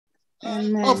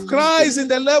of Christ in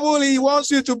the level he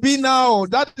wants you to be now.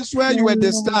 That is where you were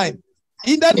destined.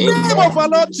 In the name of our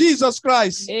Lord Jesus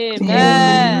Christ.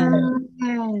 Amen.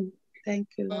 Thank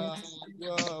you, Lord.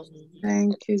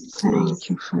 Thank you, Thank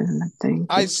you, Father. Thank you.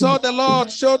 I saw the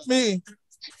Lord showed me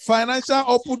financial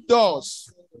open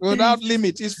doors without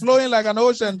limit. It's flowing like an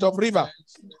ocean of river.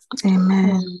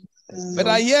 Amen. But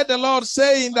I hear the Lord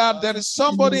saying that there is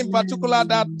somebody in particular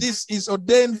that this is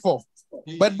ordained for.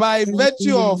 But by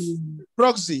virtue of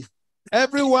proxy,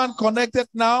 everyone connected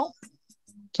now,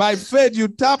 by faith, you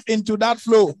tap into that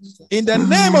flow. In the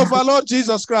name of our Lord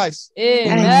Jesus Christ.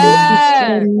 Amen.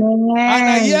 And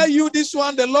I hear you, this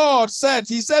one, the Lord said,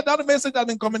 he said that message has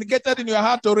been communicated in your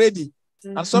heart already.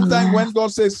 And sometimes when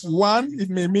God says one, it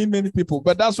may mean many people.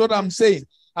 But that's what I'm saying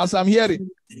as I'm hearing.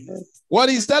 What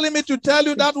he's telling me to tell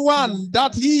you that one,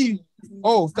 that he,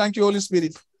 oh, thank you, Holy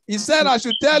Spirit. He said, I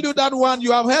should tell you that one.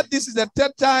 You have heard this is the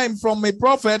third time from a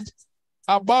prophet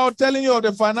about telling you of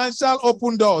the financial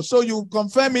open door. So you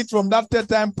confirm it from that third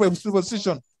time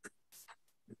position.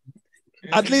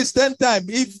 At least 10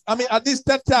 times. At least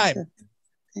third time.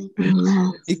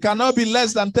 It cannot be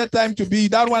less than third time to be.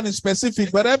 That one is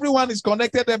specific. But everyone is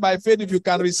connected there by faith if you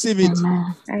can receive it.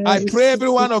 I pray every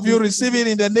one of you receive it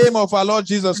in the name of our Lord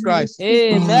Jesus Christ.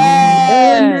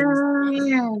 Amen.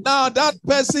 Now that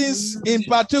person's in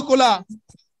particular,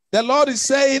 the Lord is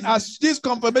saying, as this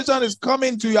confirmation is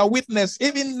coming to your witness,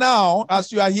 even now, as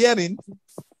you are hearing,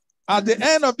 at the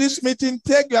end of this meeting,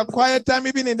 take your quiet time,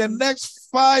 even in the next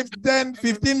 5, 10,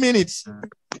 15 minutes,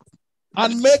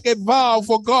 and make a vow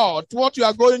for God, what you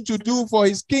are going to do for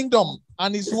his kingdom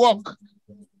and his work.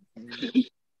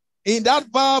 In that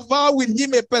vow with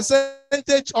him a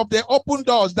percentage of the open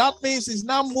doors. That means he's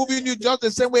now moving you just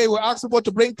the same way we ask people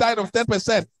to bring tithe of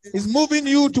 10%. He's moving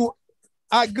you to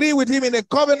agree with him in a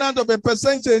covenant of a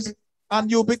percentage, and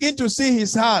you begin to see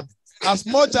his hand. As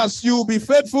much as you be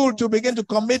faithful to begin to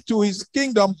commit to his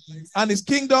kingdom and his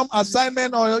kingdom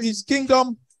assignment or his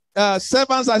kingdom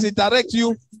servants as he directs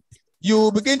you,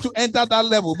 you begin to enter that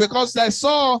level. Because I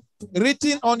saw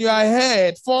written on your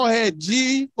head, forehead,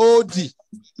 G-O-D.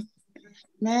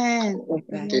 Man.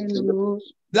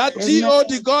 That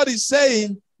G-O-D, God is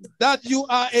saying that you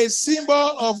are a symbol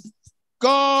of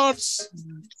God's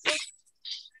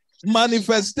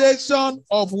manifestation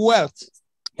of wealth.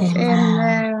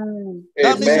 Amen.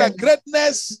 That means your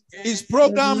greatness is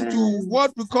programmed to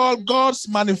what we call God's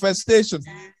manifestation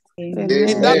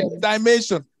in that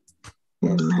dimension.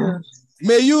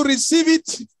 May you receive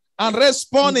it and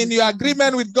respond in your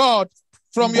agreement with God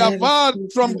from your vow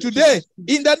from today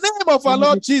in the name of our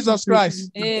Lord Jesus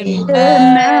Christ.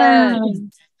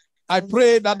 Amen. I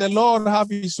pray that the Lord have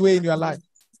his way in your life.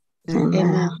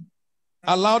 Amen.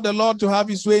 Allow the Lord to have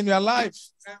his way in your life.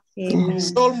 Amen.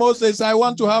 So Moses, I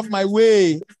want to have my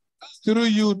way through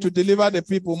you to deliver the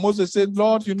people. Moses said,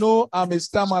 Lord, you know, I'm a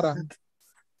stammerer.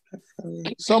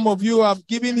 Some of you have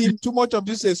given him too much of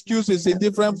these excuses in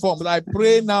different forms. I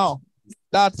pray now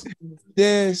that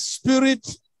the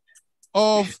spirit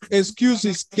of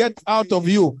excuses get out of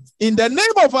you. In the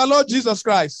name of our Lord Jesus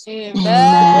Christ.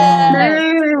 Amen.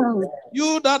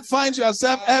 You that find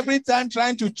yourself every time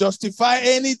trying to justify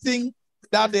anything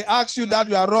that they ask you that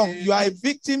you are wrong, you are a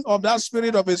victim of that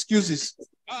spirit of excuses.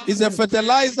 It's a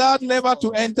fertilizer never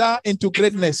to enter into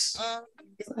greatness.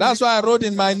 That's why I wrote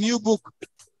in my new book,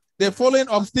 The Following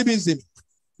Optimism.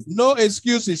 No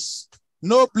excuses,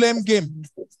 no blame game,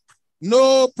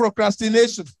 no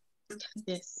procrastination.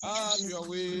 Yes.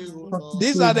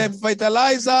 These are the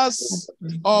fertilizers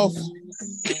of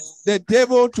the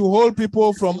devil to hold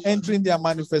people from entering their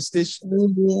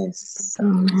manifestation. Yes.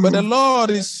 But the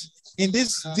Lord is in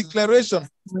this declaration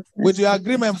with your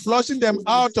agreement, flushing them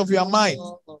out of your mind,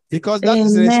 because that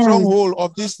is a stronghold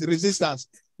of this resistance.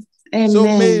 Amen. So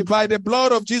may, by the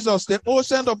blood of Jesus, the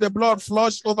ocean of the blood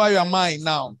flush over your mind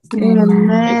now.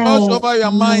 Amen. Flush over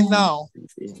your mind now.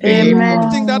 Amen.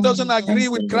 Anything that doesn't agree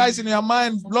with Christ in your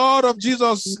mind, blood of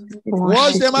Jesus,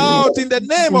 wash them out in the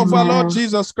name of our Lord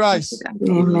Jesus Christ.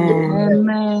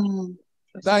 Amen.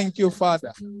 Thank you,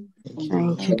 Father.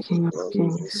 Thank you, King of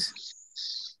Kings.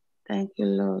 Thank you,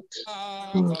 Lord.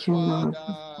 Thank you, Lord.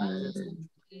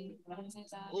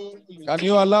 Can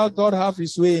you allow God have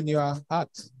his way in your heart?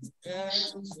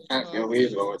 Have your way,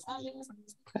 Lord.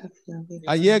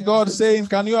 I hear God saying,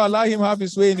 can you allow him have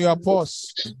his way in your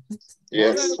purse?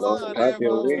 Yes, Lord. Have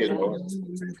your way, Lord.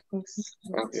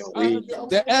 Have your way.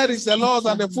 The earth is the Lord's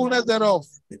and the fullness thereof.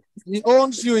 He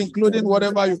owns you, including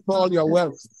whatever you call your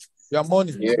wealth. your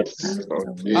money. Yes.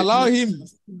 Allow him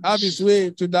have his way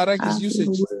to direct his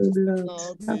usage.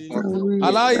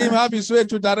 Allow him have his way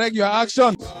to direct your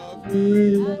actions.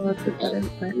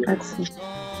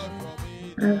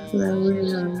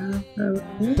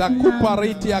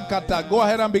 Go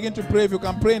ahead and begin to pray. If you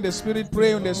can pray in the spirit,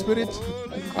 pray in the spirit.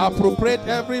 Appropriate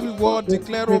every word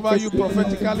declare over you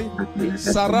prophetically.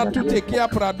 Saratu tekia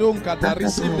pradonka.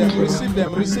 Receive them, receive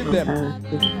them, receive them.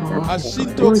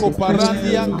 Ashinto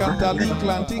koparandia kantali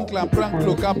klantin klampran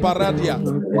kloka paradia.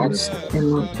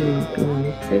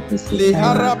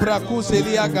 Lehara brakus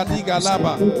elia gadiga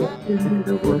laba.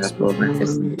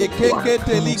 Ekeke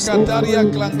teli kataria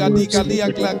klangadiga lia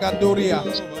klangadoria.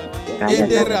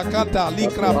 Ederakata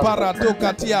likra parato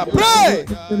katia. Pray!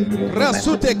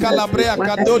 Rasute calabrea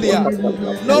kadolia.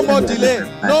 No more delay.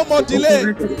 No more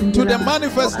delay to the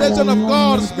manifestation of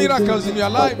God's miracles in your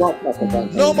life.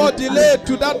 No more delay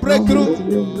to that breakthrough.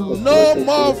 No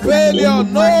more failure.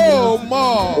 No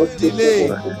more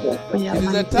delay. It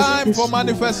is a time for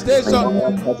manifestation.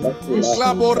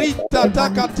 Klaborita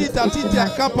takatita titia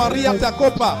kaparia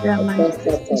takopa.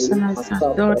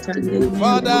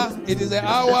 Father, it is the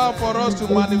hour for us to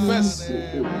manifest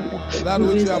that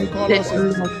which you have called us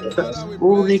into.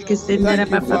 Thank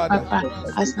you, Father.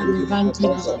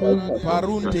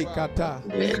 Parunte kata.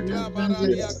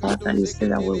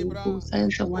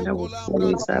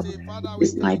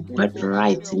 It's my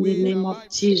birthright in the name of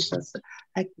Jesus.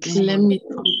 I claim it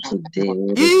today.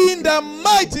 In the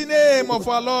mighty name of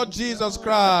our Lord Jesus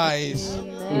Christ.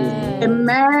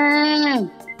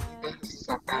 Amen.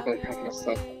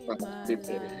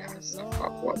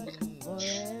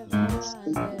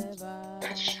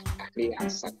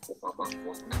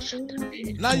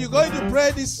 Now you're going to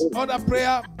pray this other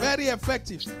prayer, very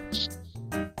effective.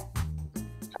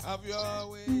 Have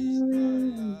your way.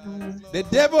 The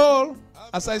devil,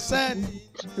 as I said,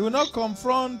 he will not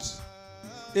confront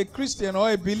a Christian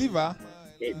or a believer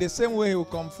the same way he will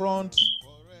confront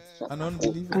an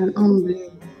unbeliever.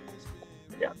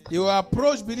 He will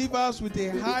approach believers with a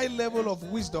high level of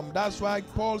wisdom. That's why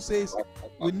Paul says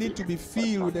we need to be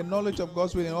filled with the knowledge of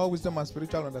God's will in all wisdom and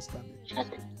spiritual understanding.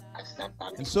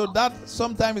 And so that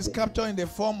sometimes is captured in the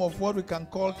form of what we can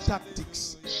call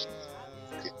tactics.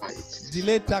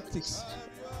 Delay tactics.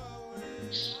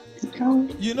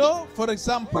 You know, for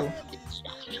example,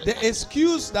 the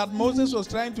excuse that Moses was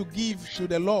trying to give to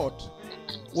the Lord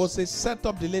was a set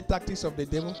up delay tactics of the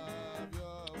devil.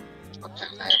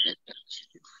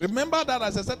 Remember that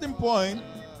at a certain point,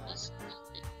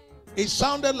 it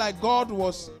sounded like God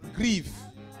was grieved.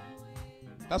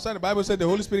 That's why the Bible said the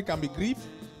Holy Spirit can be grieved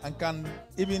and can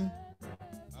even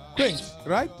quench,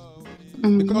 right?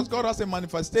 Because God has a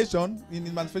manifestation. In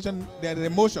His manifestation, there is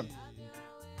emotion.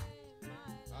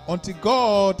 Until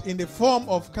God, in the form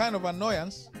of kind of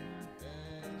annoyance,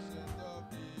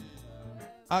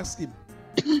 asked him,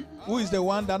 who is the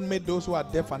one that made those who are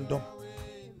deaf and dumb?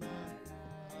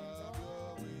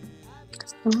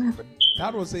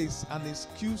 That was an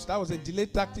excuse. That was a delay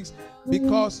tactics,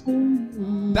 because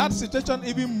that situation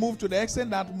even moved to the extent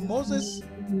that Moses,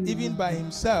 even by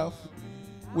himself,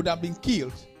 would have been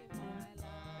killed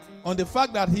on the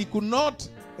fact that he could not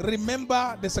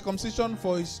remember the circumcision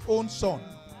for his own son.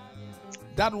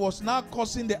 That was now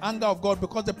causing the anger of God,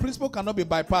 because the principle cannot be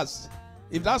bypassed.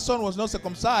 If that son was not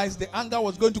circumcised, the anger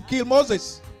was going to kill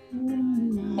Moses.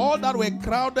 All that were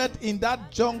crowded in that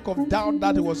junk of doubt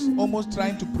that he was almost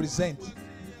trying to present.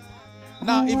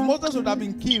 Now, if Moses would have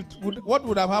been killed, what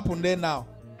would have happened there now?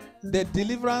 The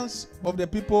deliverance of the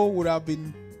people would have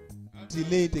been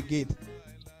delayed again.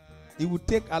 It would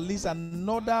take at least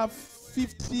another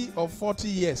 50 or 40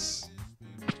 years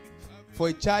for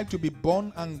a child to be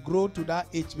born and grow to that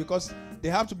age, because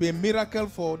there have to be a miracle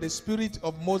for the spirit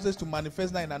of Moses to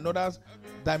manifest now in another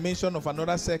dimension of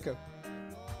another circle.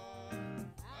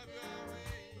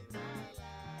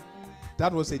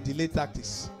 That was a delay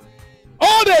tactics.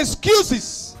 All the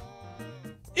excuses.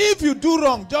 If you do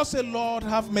wrong, just say, Lord,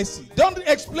 have mercy. Don't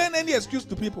explain any excuse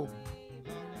to people.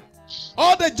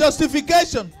 All the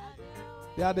justification,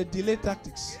 they are the delay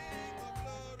tactics.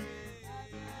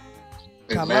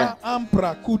 Kala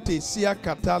ampra kute sia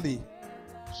katali.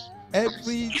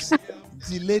 Every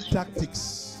delay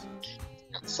tactics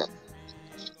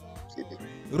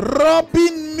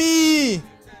robbing me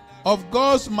of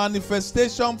God's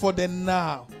manifestation for the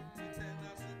now,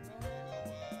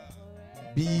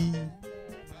 be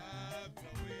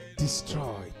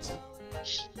destroyed.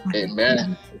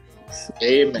 Amen.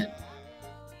 Amen.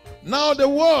 Now the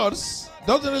words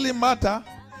doesn't really matter,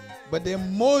 but the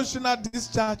emotional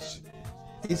discharge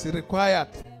is required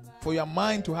for your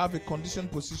mind to have a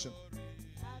conditioned position.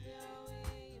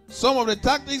 Some of the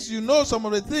tactics you know, some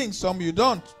of the things, some you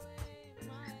don't.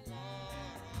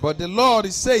 But the Lord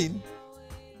is saying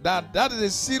that that is a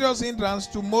serious hindrance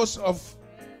to most of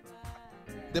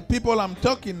the people I'm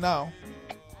talking now.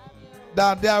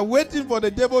 That they are waiting for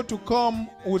the devil to come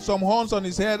with some horns on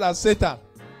his head as Satan.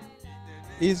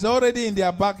 He's already in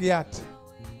their backyard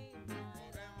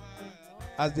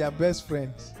as their best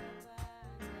friends.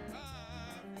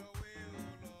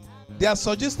 They are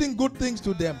suggesting good things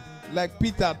to them, like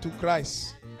Peter to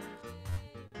Christ.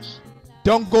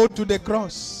 Don't go to the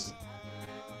cross.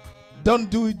 Don't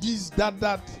do this,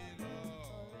 that.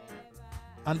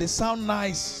 And they sound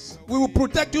nice. We will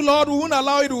protect you, Lord. We won't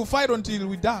allow you to fight until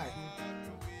we die.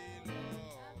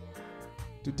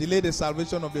 To delay the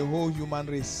salvation of the whole human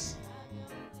race.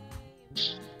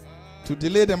 To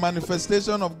delay the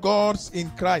manifestation of God's in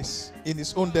Christ in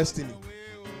his own destiny.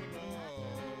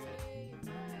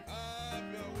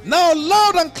 Now,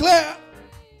 loud and clear,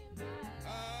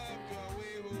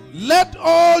 let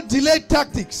all delayed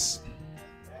tactics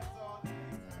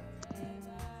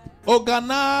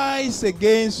organize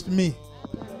against me.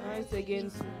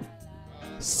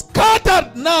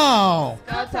 Scattered now.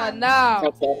 Scattered now.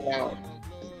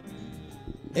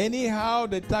 Anyhow,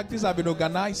 the tactics have been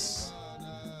organized.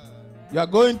 You are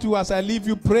going to, as I leave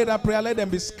you, pray that prayer. Let them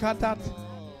be scattered.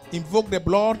 Invoke the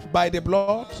blood by the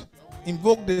blood.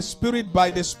 Invoke the Spirit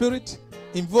by the Spirit.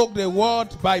 Invoke the word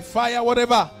by fire,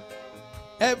 whatever.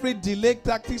 Every delay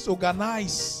tactics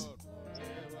organized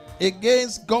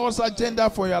against God's agenda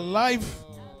for your life,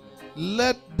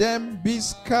 let them be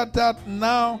scattered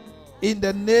now in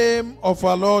the name of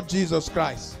our Lord Jesus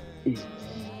Christ.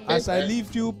 As I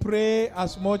leave you, pray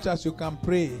as much as you can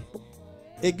pray.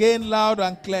 Again, loud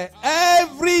and clear.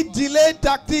 Every delay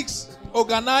tactics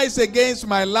organized against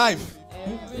my life.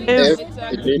 Every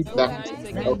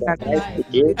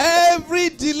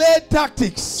delay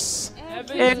tactics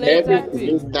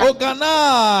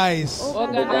organized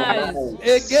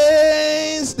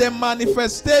against the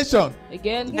manifestation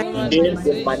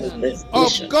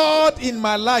of God in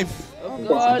my life. Of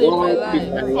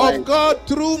God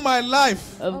through my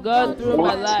life.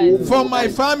 For my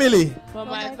family. For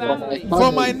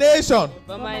my nation.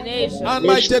 And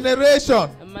my generation.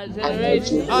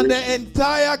 And the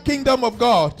entire kingdom of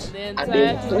God.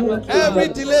 Every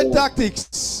delay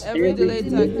tactics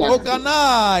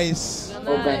organized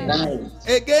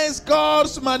against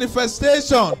God's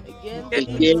manifestation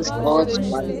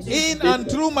in and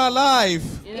through my life.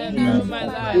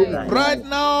 Right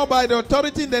now, by the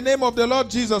authority in the name of the Lord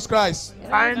Jesus Christ,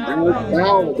 I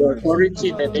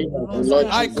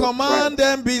command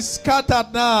them be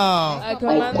scattered now.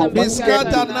 Be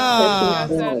scattered now.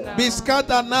 Be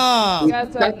scattered now.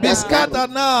 Be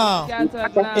scattered now.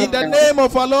 In the name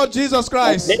of our Lord Jesus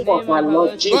Christ. Go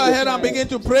ahead and begin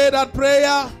to pray that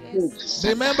prayer.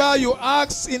 Remember, you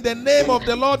ask in the name of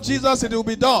the Lord Jesus, it will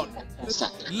be done.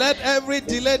 Let every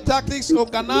delay tactics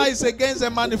organized against the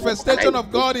manifestation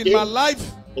of God in my life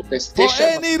for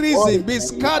any reason be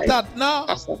scattered now.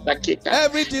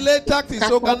 Every delay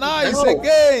tactics organized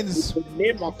against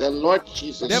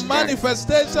the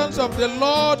manifestations of the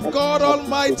Lord God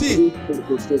Almighty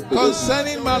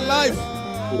concerning my life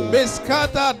be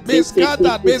scattered, be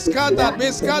scattered, be scattered,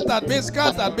 be scattered, be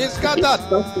scattered, be scattered.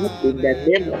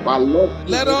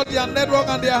 Let all their network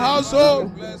and their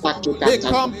household be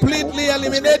completely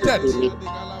eliminated.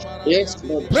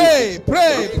 Pray,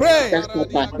 pray, pray.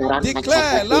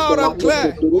 Declare loud and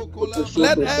clear.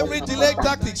 Let every delay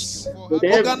tactics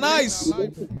organized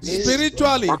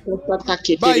spiritually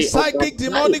by psychic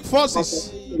demonic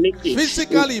forces,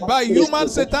 physically by human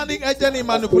satanic agent in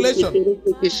manipulation,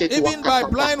 even by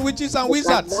blind witches and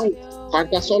wizards. Let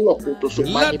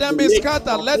them be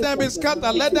scattered, let them be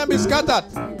scattered, let them be scattered.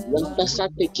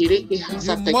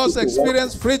 You must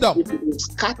experience freedom.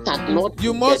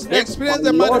 You must experience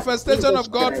the manifestation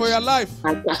of God for your life.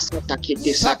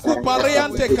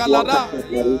 Sakupariante kalada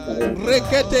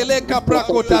reketele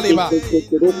kaprako taliba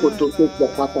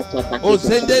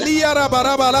ozendelia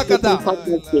rabaraba lakata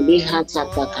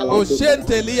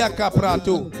oshentelia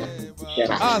kaprato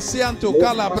asianto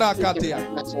kalabra katia.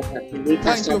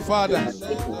 Thank you, Father.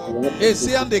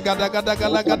 Esiande gada gada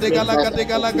gala gada gala gada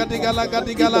gala gada gala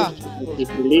gada gala. In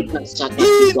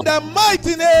the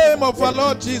mighty name of our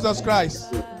Lord Jesus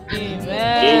Christ.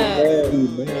 Amen.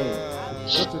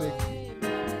 Amen.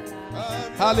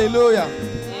 Hallelujah.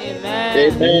 Amen.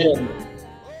 Amen.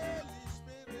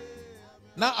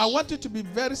 Now I want you to be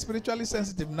very spiritually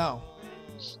sensitive now,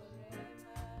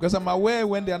 because I'm aware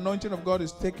when the anointing of God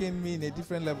is taking me in a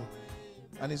different level,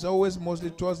 and it's always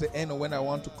mostly towards the end or when I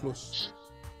want to close.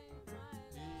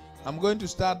 I'm going to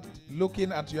start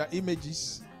looking at your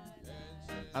images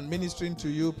and ministering to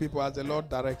you people as the Lord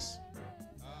directs.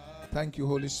 Thank you,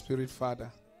 Holy Spirit,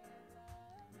 Father.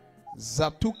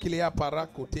 Zatukilia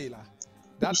parakotela.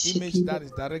 That image that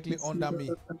is directly under me.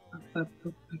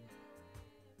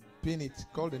 Pin it.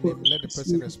 Call the name. Let the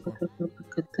person respond.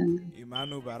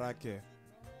 Imanu Barake.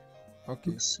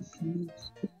 Okay.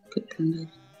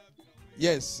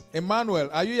 Yes. Emmanuel,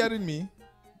 are you hearing me?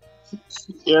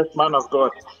 Yes, man of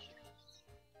God.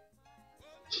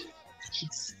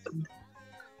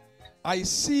 I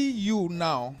see you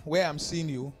now, where I'm seeing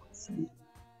you,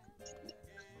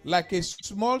 like a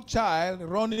small child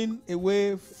running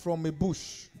away from a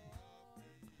bush.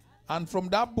 And from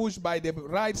that bush, by the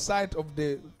right side of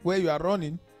the where you are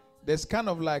running, there's kind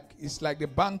of like, it's like the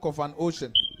bank of an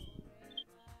ocean.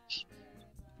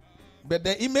 But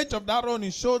the image of that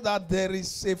running shows that there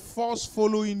is a force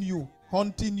following you,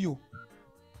 hunting you.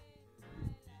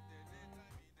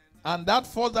 And that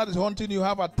force that is haunting you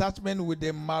have attachment with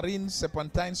the marine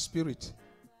serpentine spirit.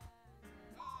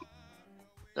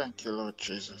 Thank you, Lord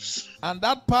Jesus. And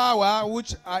that power,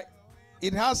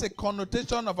 it has a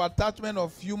connotation of attachment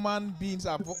of human beings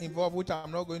involved, which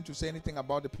I'm not going to say anything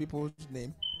about the people's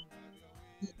name.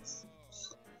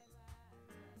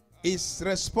 Is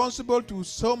responsible to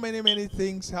so many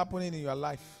things happening in your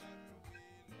life.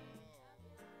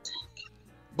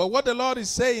 But what the Lord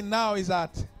is saying now is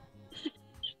that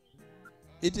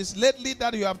it is lately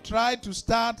that you have tried to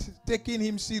start taking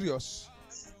him serious.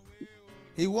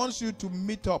 He wants you to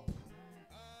meet up.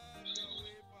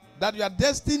 That your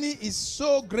destiny is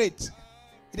so great.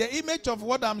 The image of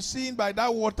what I'm seeing by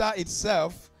that water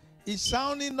itself is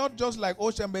sounding not just like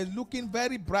ocean, but it's looking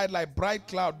very bright, like bright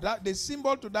cloud. That the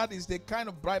symbol to that is the kind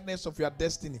of brightness of your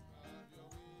destiny.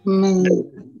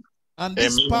 And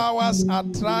these powers are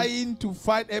trying to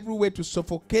fight every way to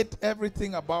suffocate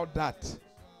everything about that.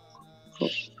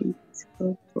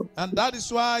 And that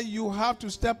is why you have to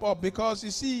step up, because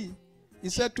you see, he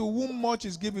said, to whom much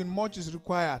is given, much is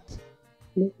required.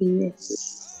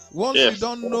 Once you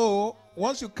don't know,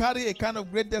 once you carry a kind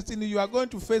of great destiny, you are going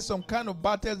to face some kind of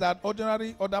battles that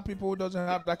ordinary other people who doesn't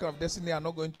have that kind of destiny are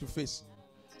not going to face.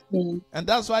 And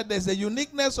that's why there's a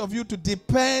uniqueness of you to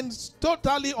depend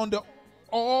totally on the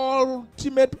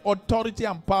ultimate authority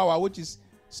and power, which is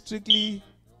strictly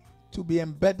to be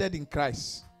embedded in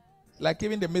Christ. Like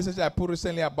even the message I put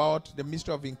recently about the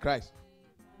mystery of in Christ.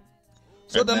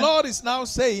 So the Lord is now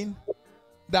saying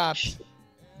that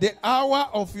the hour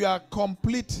of your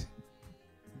complete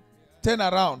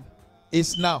turnaround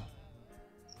is now.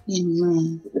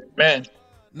 Amen.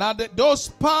 Now those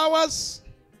powers,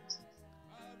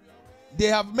 they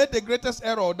have made the greatest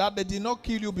error that they did not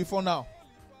kill you before now.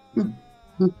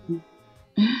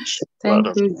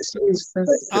 Thank you, Jesus.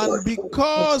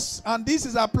 And this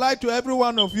is applied to every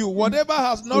one of you, whatever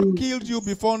has not killed you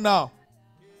before now,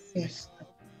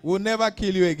 will never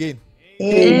kill you again.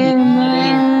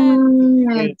 Amen.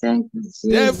 Thank you, Jesus.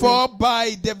 Therefore,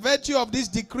 by the virtue of this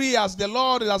decree, as the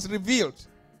Lord has revealed,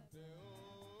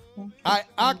 I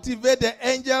activate the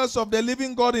angels of the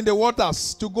living God in the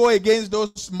waters to go against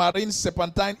those marine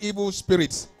serpentine evil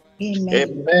spirits.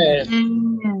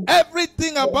 Amen.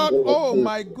 Everything about, oh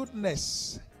my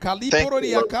goodness.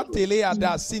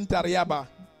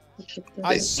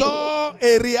 I saw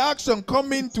a reaction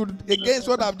coming against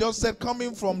what I've just said,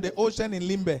 coming from the ocean in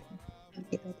Limbe.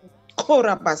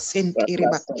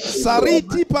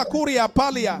 Sariti Pakuria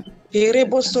Palia.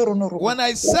 When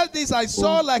I said this, I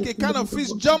saw like a kind of fish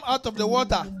jump out of the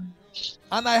water.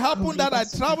 And I happened that I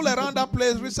traveled around that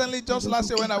place recently, just last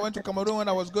year when I went to Cameroon, when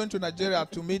I was going to Nigeria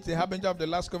to meet the harbinger of the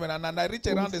last covenant. And I reached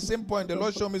around the same point. The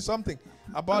Lord showed me something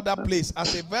about that place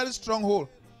as a very stronghold.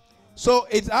 So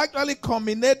it actually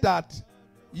culminates that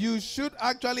you should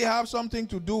actually have something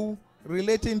to do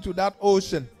relating to that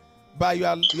ocean by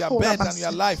your bed and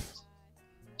your life.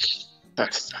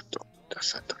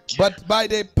 But by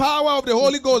the power of the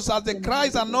Holy Ghost, as the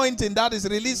Christ anointing that is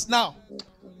released now,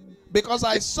 because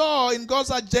I saw in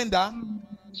God's agenda,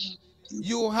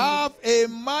 you have a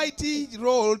mighty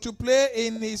role to play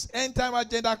in his end time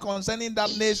agenda concerning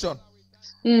that nation.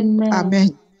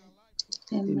 Amen.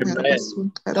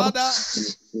 Father,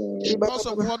 because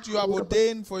of what you have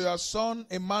ordained for your son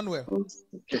Emmanuel,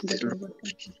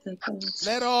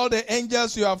 let all the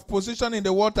angels you have positioned in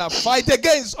the water fight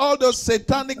against all those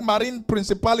satanic marine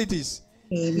principalities.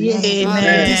 And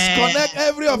disconnect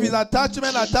every of his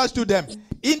attachment attached to them.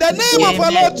 In the name of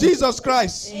our Lord Jesus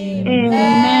Christ.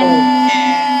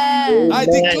 I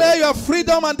declare your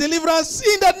freedom and deliverance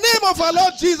in the name of our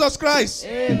Lord Jesus Christ.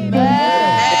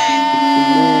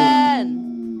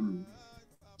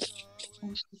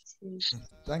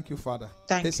 Thank you, Father.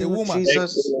 Thank There's you, a woman.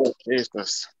 Jesus.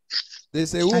 Jesus.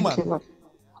 There's a Thank you, woman. Lord.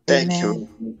 Thank Amen.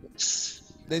 you.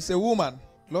 There's a woman.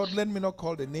 Lord, let me not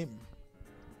call the name.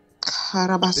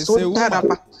 There's a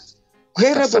woman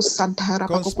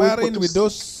conspiring with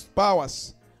those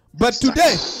powers. But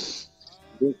today,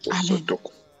 Amen.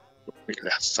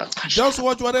 just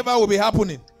watch whatever will be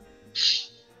happening.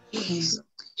 We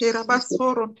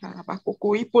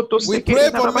pray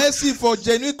for mercy, for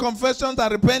genuine confessions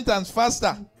and repentance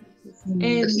faster.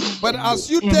 Amen. But as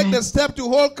you take the step to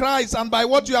hold Christ and by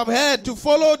what you have heard to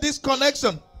follow this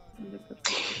connection,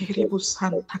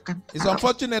 it's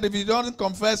unfortunate if you don't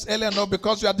confess early enough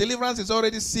because your deliverance is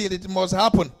already sealed. It must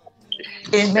happen.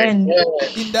 Amen.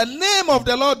 In the name of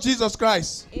the Lord Jesus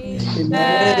Christ.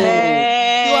 Amen.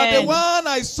 You are the one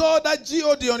I saw that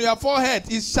God on your forehead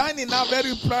is shining now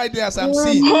very brightly as I'm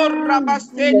seeing.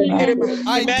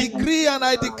 I decree and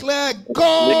I declare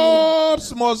God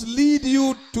must lead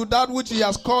you to that which He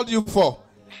has called you for.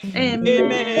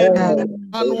 Amen.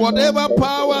 And whatever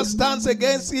power stands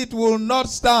against it will not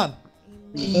stand.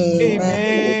 Amen.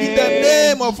 In the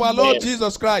name of our Lord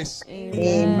Jesus Christ.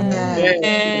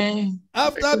 Amen.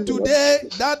 After today,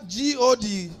 that God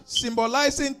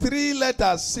symbolizing 3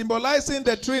 letters, symbolizing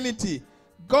the Trinity,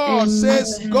 God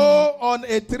says, go on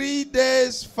a 3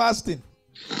 days fasting.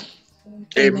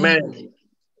 Amen.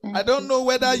 I don't know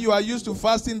whether you are used to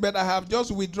fasting, but I have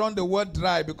just withdrawn the word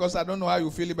dry because I don't know how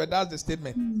you feel it, but that's the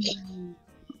statement.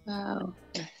 Wow.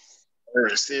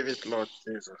 Receive it, Lord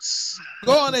Jesus.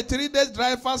 Go on a 3 days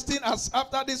dry fasting as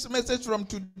after this message from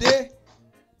today.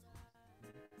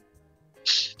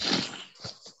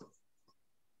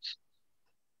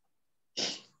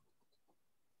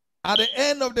 At the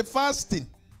end of the fasting,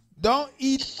 don't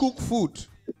eat cooked food.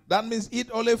 That means eat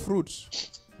only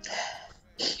fruits.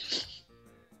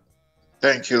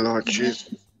 Thank you, Lord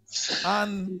Jesus.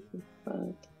 And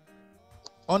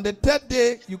on the 3rd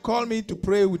day, you call me to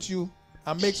pray with you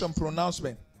and make some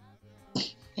pronouncement.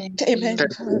 Amen.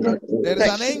 There is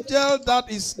an angel that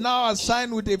is now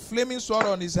assigned with a flaming sword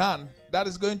on his hand that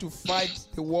is going to fight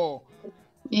the war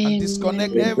and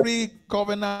disconnect every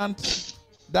covenant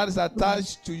that is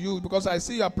attached to you, because I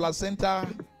see your placenta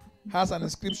has an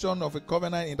inscription of a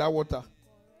covenant in that water.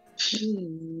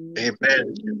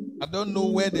 Amen. I don't know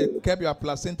where they kept your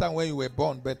placenta when you were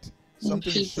born, but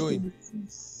something is showing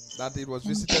that it was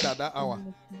visited at that hour.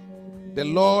 The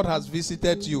Lord has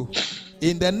visited you.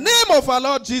 In the name of our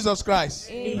Lord Jesus Christ.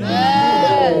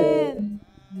 Amen.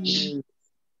 Thank you,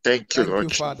 Thank Lord. you,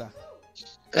 Father.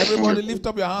 Everybody lift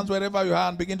up your hands wherever you are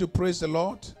and begin to praise the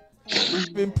Lord.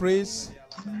 Give praise.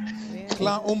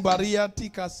 Clan Umbaria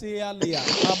Tikasea Lea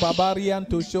Ababarian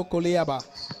to Shokoleaba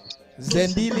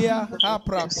Zendilia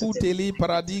Hapra Kuteli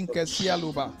Paradin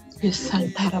Kesialuba.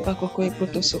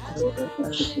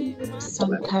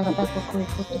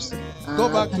 Go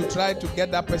back to try to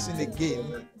get that person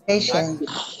again.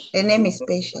 Patience. Her name is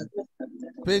Patience.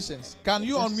 Patience. Can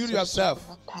you unmute yourself?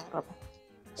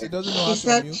 She doesn't know how to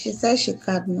unmute. She said she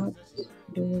cannot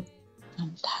do it.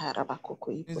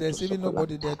 There's even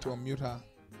nobody there to unmute her.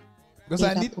 Because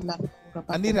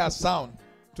I need her sound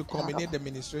to combine the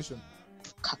ministration.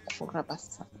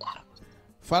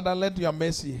 Father, let your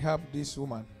mercy help this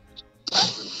woman.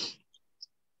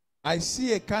 I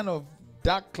see a kind of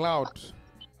dark cloud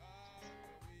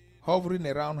hovering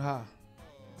around her.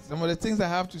 Some of the things I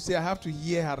have to say, I have to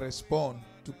hear her respond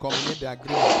to combine the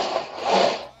agreement.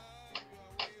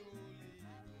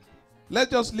 Let's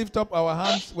just lift up our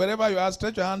hands. Wherever you are,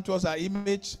 stretch your hand towards our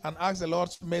image and ask the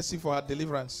Lord's mercy for her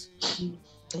deliverance.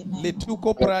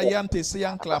 Letuko prayante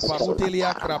sian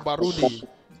klaparutelia krabarudi.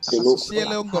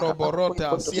 Siele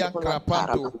ngoroborota sian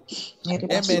krapanto.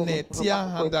 Emene tia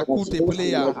handakute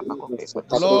plea.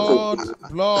 Lord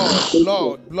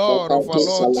of our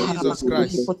Lord Jesus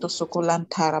Christ.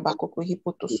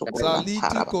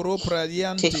 Saliti koro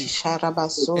prayante.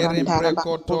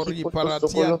 Eremprekotori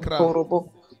paratian kra.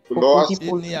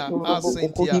 Inia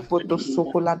asentia.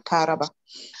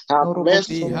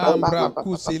 Hambra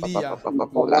kusilia.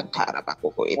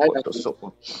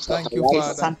 Thank you,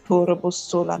 Father. Holy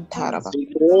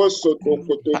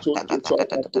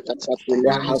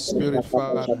Spirit,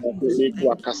 Father,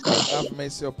 have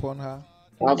mercy upon her.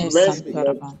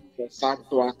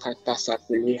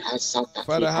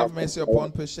 Father, have mercy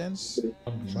upon Patience.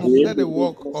 Let the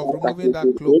work of removing that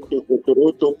cloak.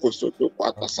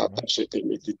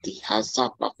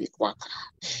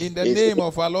 In the name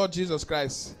of our Lord Jesus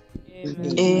Christ.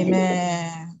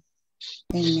 Amen.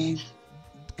 Amen.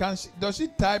 Does she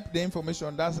type the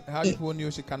information? That's how people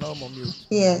knew she cannot unmute.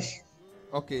 Yes.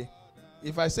 Okay.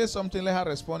 If I say something, let her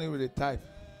respond with a type.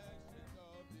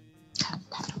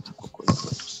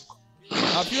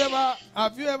 Have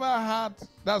you ever had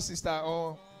That's Sister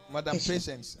or Madam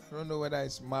Patience. I don't know whether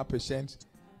it's Ma Patience.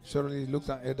 Surely it looks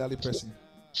like an elderly person.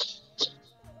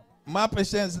 Ma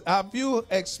Patience, have you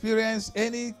experienced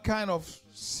any kind of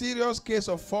serious case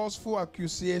of falseful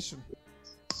accusation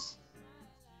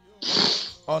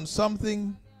on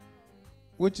something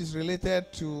which is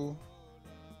related to,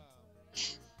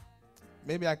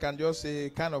 maybe I can just say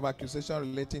kind of accusation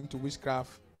relating to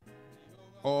witchcraft,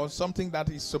 or something that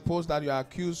is supposed that you are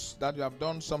accused that you have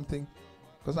done something?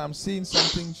 Because I'm seeing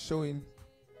something showing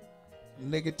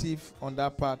negative on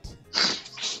that part.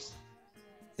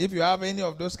 If you have any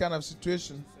of those kind of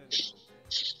situations,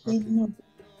 okay.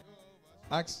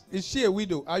 Ask, is she a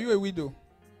widow? Are you a widow?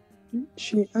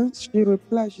 She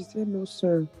replied, she said, no,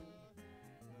 sir.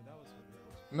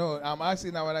 No, I'm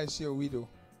asking her whether she a widow.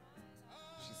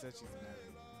 She said she's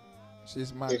married.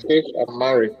 She's married. She says, I'm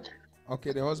married.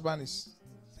 Okay, the husband is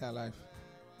still alive.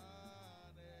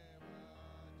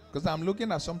 Because I'm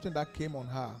looking at something that came on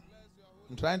her.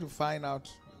 I'm trying to find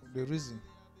out the reason.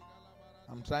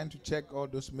 I'm trying to check all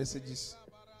those messages.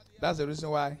 That's the reason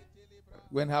why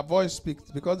when her voice speaks,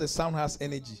 because the sound has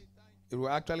energy, it will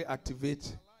actually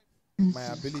activate my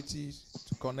ability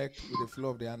to connect with the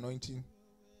flow of the anointing,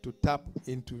 to tap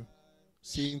into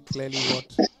seeing clearly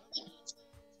what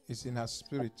is in her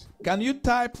spirit. Can you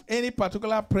type any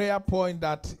particular prayer point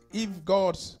that if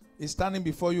God is standing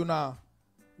before you now,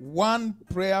 one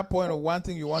prayer point or one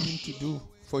thing you want him to do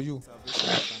for you?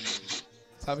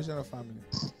 Salvation of family.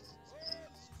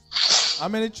 How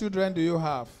many children do you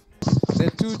have?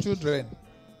 The 2 children.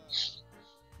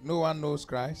 No one knows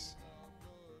Christ.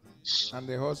 And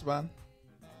the husband.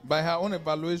 By her own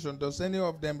evaluation, does any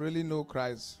of them really know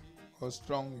Christ or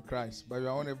strong in Christ? By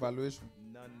your own evaluation.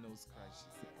 None knows Christ.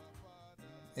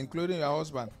 Including your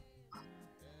husband.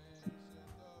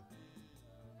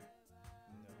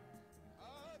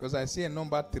 Because I see a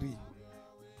number 3.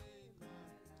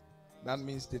 That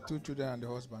means the 2 children and the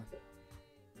husband.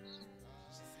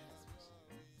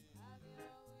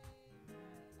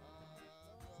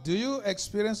 Do you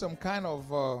experience some kind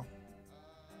of,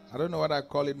 I don't know what I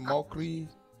call it, mockery,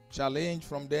 challenge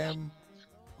from them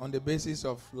on the basis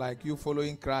of like you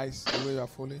following Christ the way you are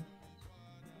following?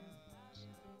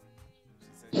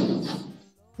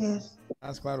 Yes.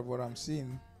 That's part of what I'm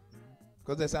seeing.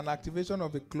 Because there's an activation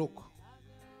of a cloak.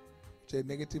 It's a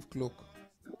negative cloak.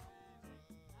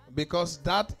 Because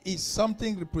that is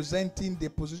something representing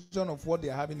the position of what they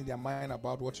are having in their mind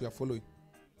about what you are following.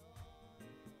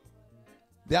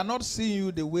 They are not seeing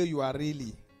you the way you are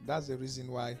really. That's the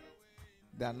reason why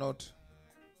they are not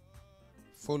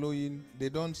following. They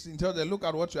don't see, until they look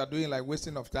at what you are doing like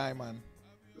wasting of time and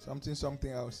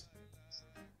something else.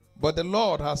 But the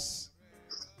Lord has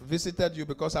visited you,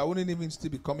 because I wouldn't even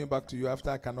still be coming back to you after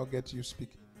I cannot get you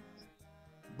speaking.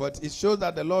 But it shows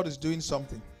that the Lord is doing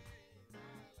something.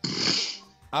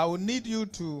 I will need you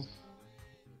to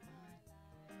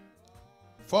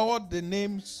forward the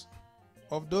names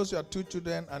of those your 2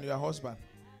 children and your husband.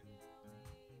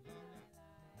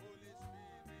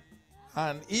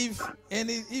 And if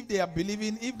they are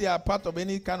believing, if they are part of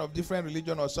any kind of different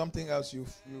religion or something else, you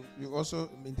also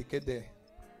indicate there.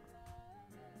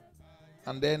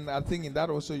 And then I think in that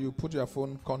also you put your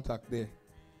phone contact there.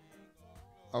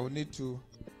 I will need to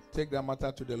take that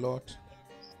matter to the Lord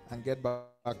and get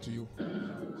back to you.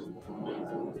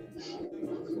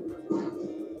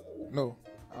 No,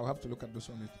 I'll have to look at those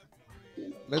on it.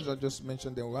 Let's not just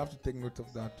mention them. We'll have to take note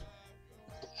of that.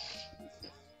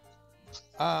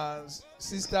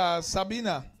 Sister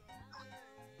Sabina.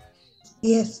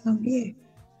 Yes, I'm here.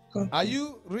 Okay. Are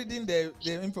you reading the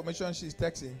information she's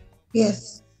texting?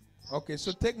 Yes. Okay,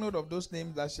 so take note of those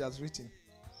names that she has written.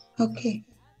 Okay.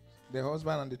 The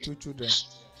husband and the 2 children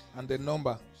and the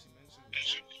number.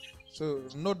 So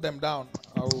note them down.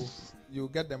 You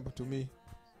get them to me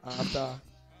after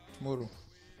tomorrow.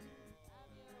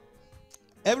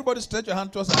 Everybody stretch your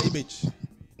hand towards an image.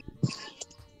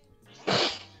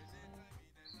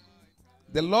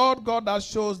 The Lord God that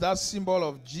shows that symbol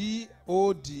of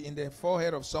G-O-D in the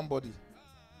forehead of somebody.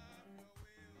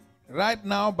 Right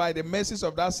now, by the mercies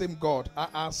of that same God,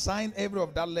 I assign every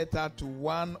of that letter to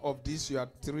one of these your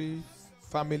 3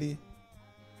 family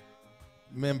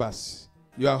members.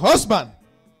 Your husband.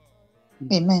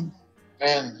 Amen.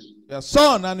 Your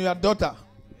son and your daughter.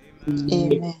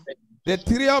 Amen. The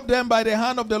 3 of them, by the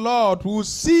hand of the Lord, will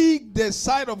seek the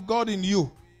sight of God in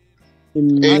you.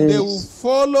 Amen. And they will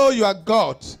follow your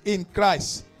God in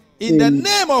Christ. In the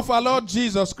name of our Lord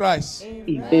Jesus Christ.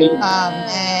 Amen.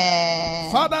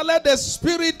 Father, let the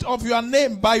spirit of your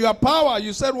name, by your power,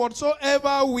 you said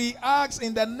whatsoever we ask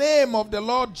in the name of the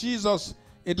Lord Jesus,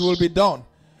 it will be done.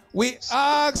 We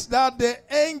ask that the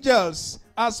angels,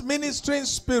 as ministering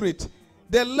spirit,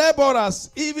 the laborers,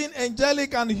 even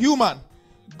angelic and human,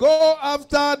 go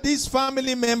after these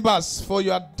family members for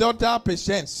your daughter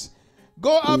Patience.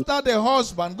 Go after the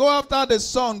husband, go after the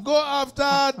son, go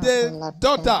after the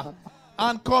daughter,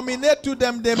 and communicate to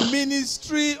them the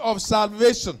ministry of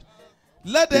salvation.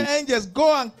 Let the angels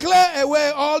go and clear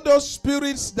away all those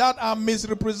spirits that are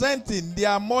misrepresenting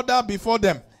their mother before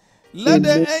them. Let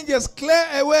the angels clear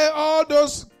away all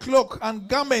those cloak and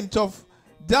garment of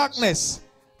darkness,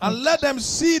 and let them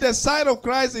see the side of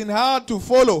Christ in her to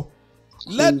follow.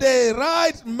 Let the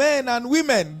right men and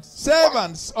women,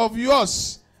 servants of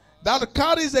yours, that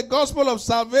carries the gospel of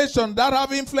salvation, that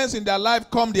have influence in their life,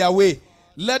 come their way.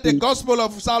 Let the gospel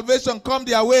of salvation come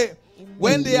their way.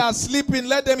 When they are sleeping,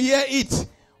 let them hear it.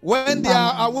 When they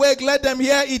are awake, let them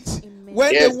hear it.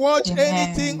 When they watch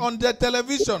anything on the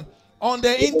television, on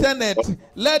the internet,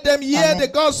 let them hear the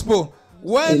gospel.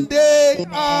 When they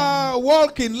are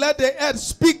walking, let the earth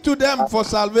speak to them for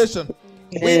salvation.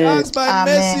 We ask by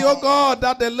mercy, O God,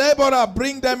 that the laborer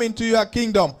bring them into your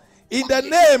kingdom. In the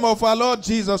name of our Lord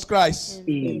Jesus Christ.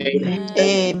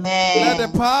 Amen.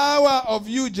 Let the power of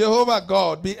you, Jehovah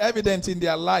God, be evident in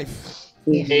their life.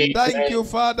 Thank you,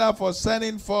 Father, for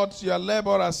sending forth your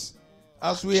laborers.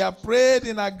 As we have prayed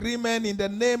in agreement in the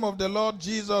name of the Lord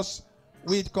Jesus,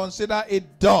 we consider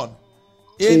it done.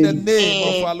 In the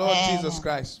name of our Lord Jesus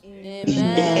Christ.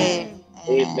 Amen.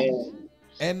 Amen.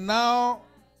 And now,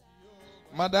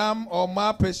 Madam or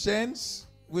Ma Patience,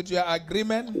 with your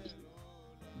agreement,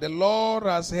 the Lord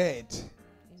has heard.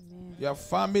 Your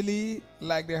family,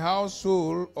 like the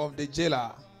household of the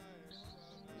jailer,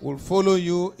 will follow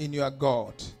you in your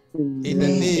God. In the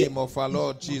name of our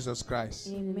Lord Jesus Christ.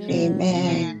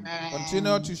 Amen.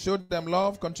 Continue to show them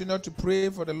love. Continue to pray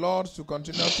for the Lord to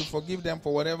continue to forgive them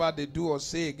for whatever they do or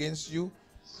say against you.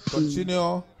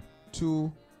 Continue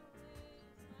to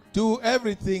do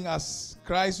everything as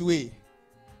Christ's way.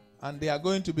 And they are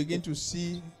going to begin to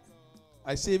see.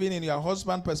 I say, even in your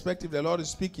husband perspective, the Lord is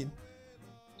speaking.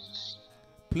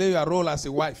 Play your role as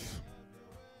a wife.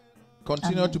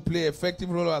 Continue to play effective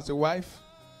role as a wife.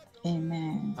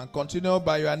 Amen. And continue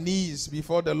by your knees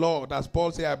before the Lord. As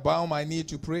Paul said, I bow my knee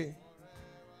to pray.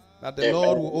 That the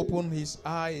Lord will open his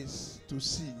eyes to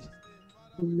see.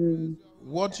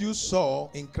 What you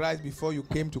saw in Christ before you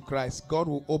came to Christ, God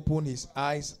will open his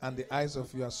eyes and the eyes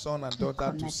of your son and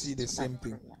daughter to see the same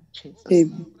thing.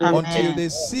 Until they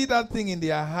see that thing in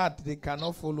their heart, they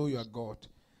cannot follow your God.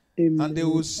 And they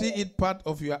will see it part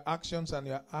of your actions and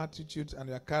your attitudes and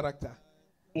your character.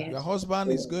 Your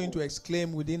husband is going to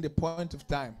exclaim within the point of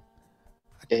time,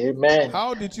 Amen.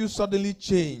 how did you suddenly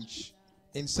change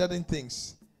in certain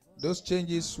things? Those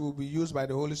changes will be used by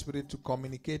the Holy Spirit to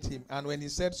communicate him. And when he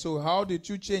said so, how did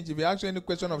you change? If you ask any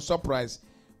question of surprise,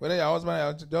 whether your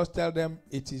husband, just tell them,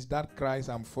 it is that Christ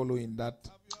I'm following that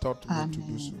taught me to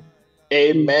do so.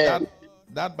 Amen.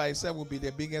 That by itself will be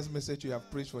the biggest message you have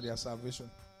preached for their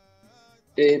salvation.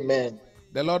 Amen.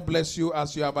 The Lord bless you.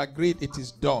 As you have agreed, it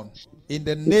is done. In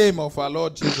the name of our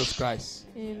Lord Jesus Christ.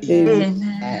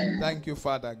 Amen. Thank you,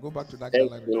 Father. Go back to that Thank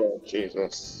gallery. you, Lord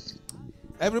Jesus.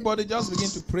 Everybody just begin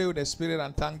to pray with the Spirit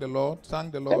and thank the Lord.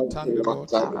 Thank the Lord. Thank the Lord.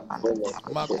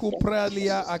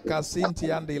 Makupralia akasinti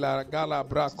andila gala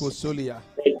brako solia.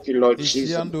 Thank you, Lord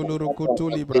Jesus. Isianduluru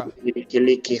kutulibra.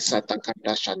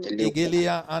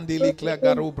 Igelia andili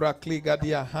klegaru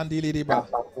brakligadia handili riba.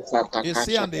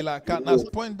 Isiandila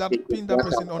kanas point that pin that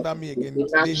person under me again.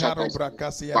 Liharo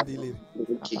brakasi andili.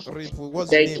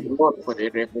 What's the Thank name? you, Lord, for the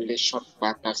revelation.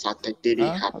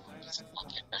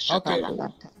 Okay.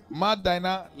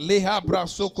 Madina Leha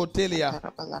Brasokotelia.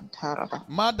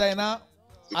 Madina,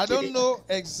 I don't know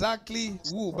exactly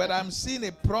who, but I'm seeing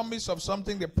a promise of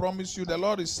something they promise you. The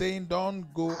Lord is saying, don't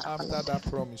go after that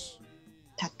promise.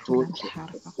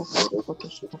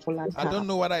 I don't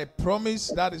know whether a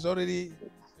promise that is already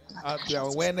at their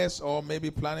awareness or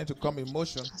maybe planning to come in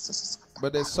motion,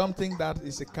 but there's something that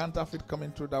is a counterfeit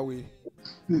coming through that way.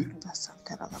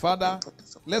 Father,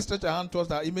 let's stretch our hand towards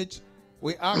that image.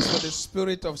 We ask for the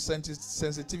spirit of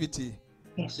sensitivity,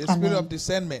 the spirit of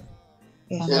discernment,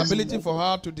 the ability for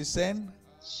her to discern,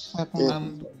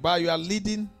 and by your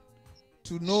leading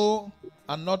to know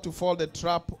and not to fall the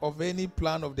trap of any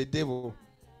plan of the devil.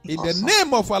 In the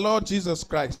name of our Lord Jesus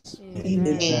Christ.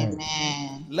 Amen.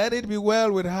 Let it be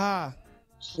well with her,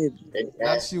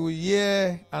 that she will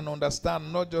hear and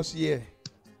understand, not just hear,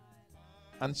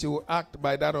 and she will act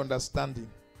by that understanding.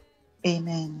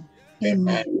 Amen.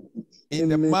 Amen. In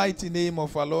the mighty name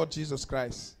of our Lord Jesus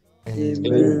Christ.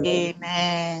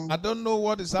 Amen. I don't know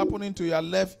what is happening to your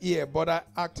left ear, but I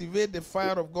activate the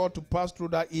fire of God to pass through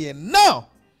that ear now.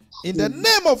 In the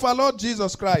name of our Lord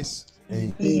Jesus Christ.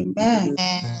 Amen.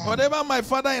 Whatever my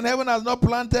Father in heaven has not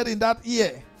planted in that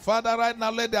ear, Father, right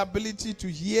now let the ability to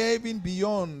hear even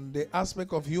beyond the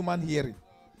aspect of human hearing,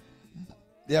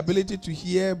 the ability to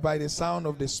hear by the sound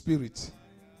of the Spirit,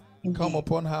 come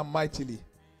upon her mightily.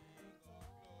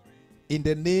 In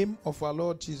the name of our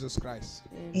Lord Jesus Christ.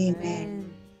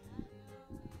 Amen.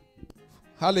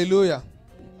 Hallelujah.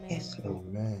 Yes, Lord.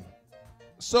 Amen.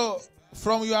 So,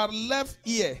 from your left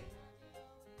ear,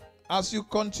 as you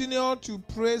continue to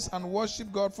praise and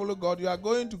worship God, follow God, you are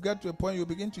going to get to a point you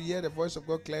begin to hear the voice of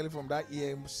God clearly from that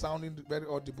ear, sounding very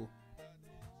audible.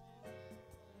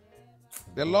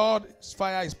 The Lord's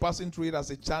fire is passing through it as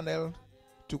a channel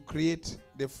to create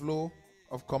the flow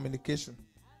of communication.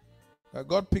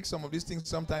 God picks some of these things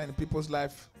sometimes in people's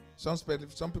life. Some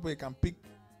people you can pick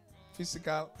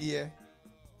physical ear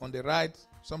on the right,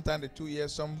 sometimes the two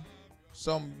ears, some.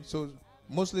 So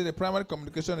mostly the primary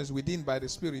communication is within by the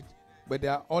Spirit, but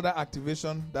there are other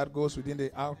activation that goes within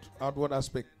the outward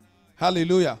aspect.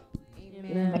 Hallelujah.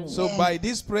 Amen. So by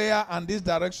this prayer and this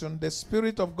direction, the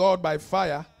Spirit of God by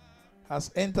fire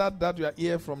has entered that your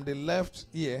ear from the left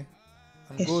ear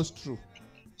and goes through.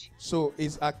 So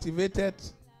it's activated.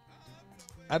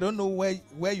 I don't know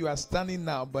where you are standing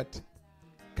now, but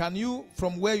can you,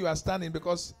 from where you are standing,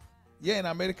 because here in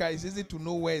America it's easy to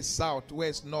know where is south, where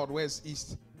is north, where is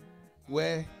east,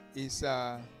 where is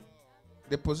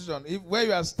the position. Where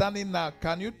you are standing now,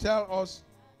 can you tell us,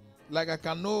 like I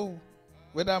can know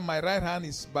whether my right hand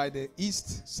is by the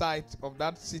east side of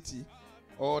that city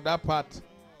or that part,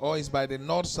 or is by the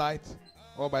north side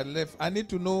or by the left? I need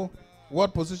to know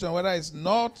what position, whether it's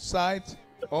north side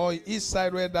or east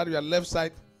side, where that your left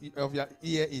side of your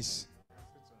ear is.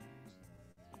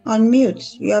 On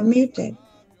mute. You are muted.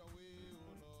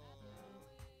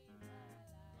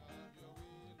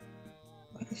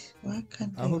 Why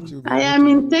can't I hope you. I am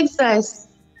in Texas.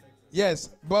 Yes,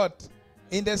 but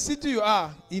in the city you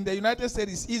are, in the United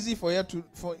States, it's easy for you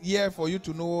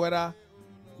to know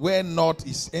where north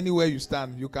is. Anywhere you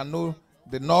stand, you can know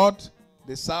the north,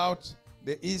 the south,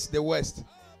 the east, the west.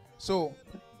 So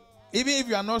even if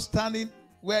you are not standing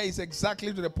where it's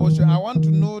exactly to the posture, I want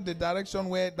to know the direction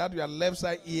where that your left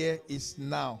side ear is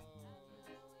now.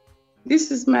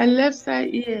 This is my left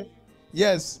side ear.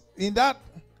 Yes, in that.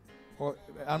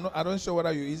 I'm not sure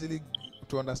whether you easily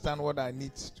to understand what I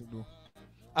need to do.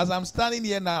 As I'm standing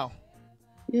here now,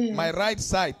 my right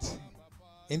side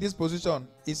in this position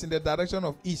is in the direction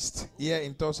of east, here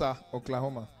in Tulsa,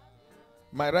 Oklahoma.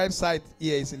 My right side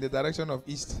here is in the direction of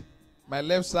east. My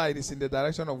left side is in the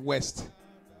direction of west.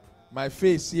 My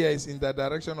face here is in the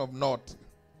direction of north.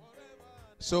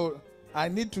 So I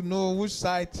need to know which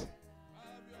side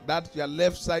that your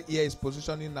left side here is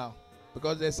positioning now,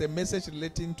 because there's a message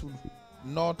relating to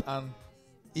north and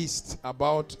east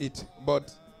about it,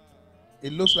 but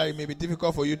it looks like it may be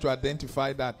difficult for you to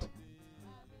identify that.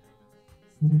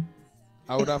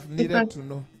 I would have needed to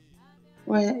know.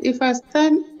 Well, if I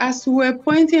stand as we're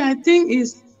pointing, I think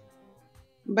it's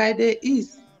by the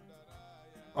east.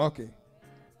 Okay,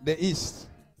 the east.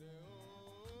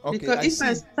 Okay, because if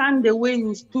I stand the way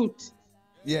you stood,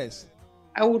 yes,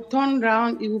 I will turn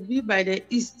around, it will be by the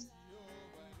east.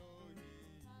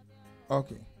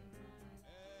 Okay.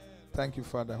 Thank you,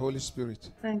 Father. Holy Spirit.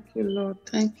 Thank you, Lord.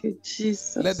 Thank you,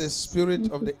 Jesus. Let the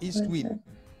spirit of the east wind,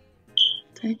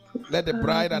 let the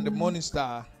bride and the morning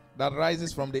star that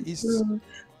rises from the east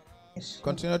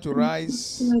continue to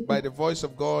rise by the voice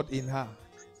of God in her.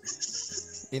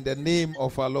 In the name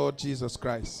of our Lord Jesus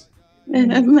Christ.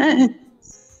 Amen.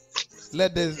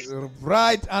 Let the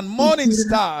bride and morning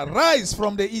star rise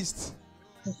from the east.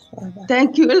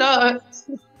 Thank you, Lord.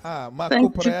 Every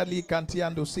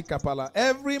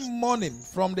morning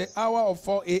from the hour of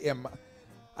 4 a.m.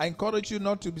 I encourage you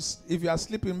not to be, if you are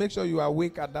sleeping, make sure you are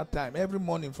awake at that time. Every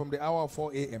morning from the hour of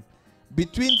 4 a.m.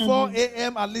 Between 4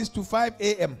 a.m. at least to 5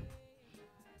 a.m.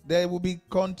 there will be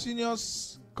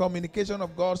continuous communication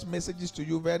of God's messages to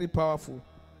you, very powerful.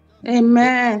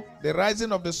 Amen. The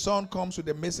rising of the sun comes with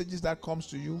the messages that comes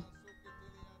to you.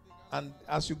 And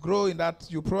as you grow in that,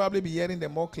 you'll probably be hearing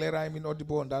them more clearer,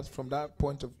 audible on that from that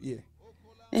point of view.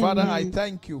 Father, I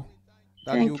thank you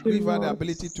that you give her the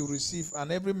ability to receive,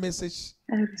 and every message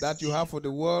that you have for the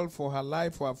world, for her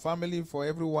life, for her family, for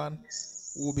everyone,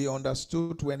 will be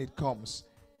understood when it comes.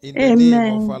 In the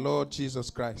name of our Lord Jesus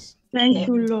Christ. Thank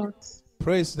you, Lord.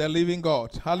 Praise the living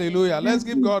God. Hallelujah. Let's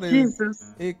give God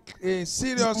a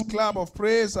serious clap of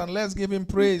praise, and let's give him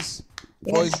praise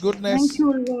for his Thank goodness.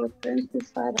 you, Lord. Thank you,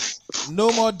 Father.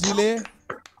 No more delay.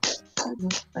 Thank you,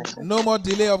 Father. No more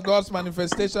delay of God's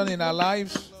manifestation in our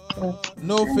lives.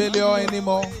 No failure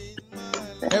anymore.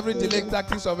 Every delay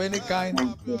tactics of any kind,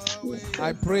 Thank you, Jesus.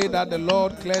 I pray that the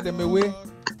Lord clear them away.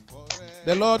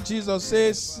 The Lord Jesus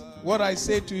says, what I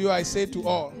say to you, I say to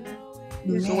all.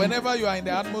 So whenever you are in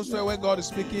the atmosphere where God is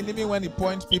speaking, even when he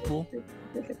points people,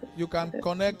 you can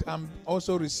connect and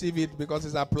also receive it because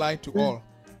it's applied to all.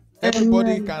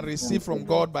 Everybody can receive from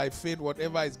God by faith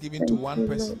whatever is given to one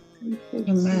person.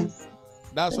 Amen.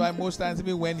 That's why most times,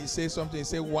 even when he says something, he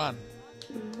say one.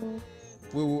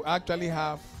 We will actually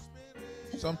have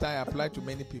sometimes apply to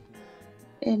many people.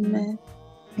 Amen.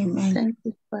 Amen. Thank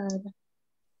you, Father.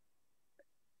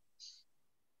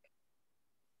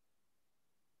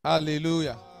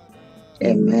 Hallelujah.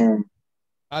 Amen.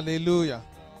 Hallelujah.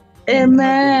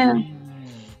 Amen.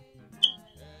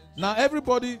 Now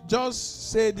everybody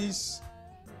just say this.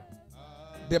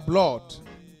 The blood.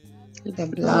 The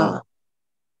blood.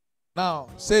 Now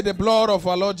say the blood of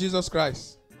our Lord Jesus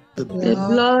Christ. The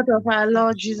blood of our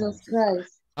Lord Jesus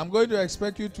Christ. I'm going to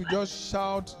expect you to just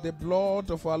shout the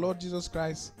blood of our Lord Jesus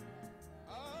Christ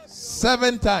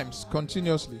 7 times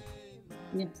continuously.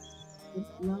 Yes.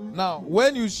 Now,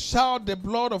 when you shout the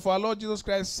blood of our Lord Jesus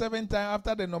Christ 7 times,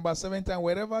 after the number 7 times,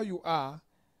 wherever you are,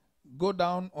 go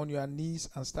down on your knees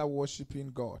and start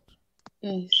worshiping God.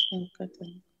 Yes.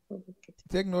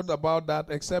 Take note about that,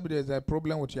 except there's a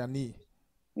problem with your knee.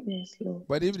 Yes, Lord.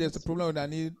 But if there's a problem with your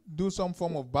knee, do some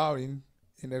form of bowing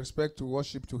in respect to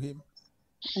worship to him.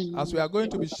 Amen. As we are going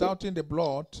to be shouting the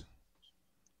blood,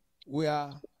 we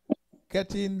are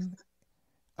getting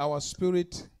our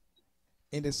spirit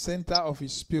in the center of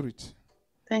his spirit.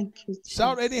 Thank you, Jesus.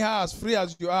 Shout anyhow, as free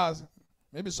as you are.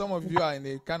 Maybe some of you are in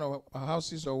a kind of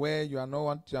houses or where you are no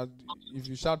one. If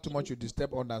you shout too much, you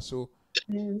disturb others. So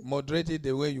moderate it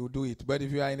the way you do it. But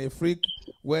if you are in a freak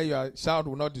where your shout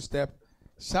will not disturb,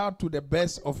 shout to the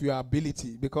best of your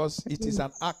ability because it is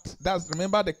an act.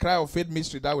 Remember the cry of faith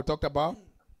mystery that we talked about?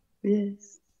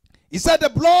 Yes. He said the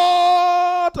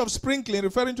blood of sprinkling,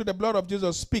 referring to the blood of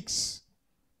Jesus, speaks.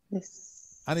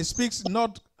 Yes. And it speaks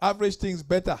not average things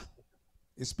better.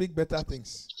 It speaks better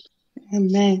things.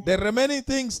 Amen. The remaining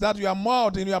things that your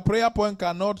mouth in your prayer point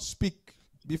cannot speak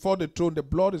before the throne, the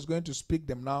blood is going to speak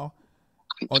them now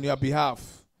on your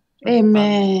behalf.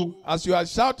 Amen. And as you are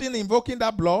shouting, invoking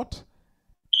that blood,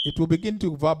 it will begin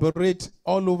to vibrate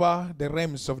all over the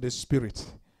realms of the spirit.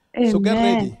 Amen. So get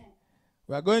ready.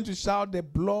 We are going to shout the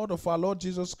blood of our Lord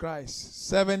Jesus Christ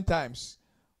 7 times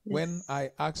when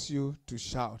I ask you to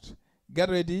shout. Get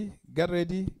ready, get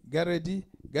ready, get ready,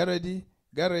 get ready,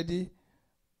 get ready.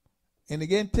 And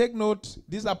again, take note,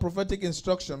 these are prophetic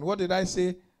instructions. What did I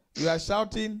say? You are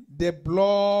shouting the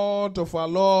blood of our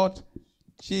Lord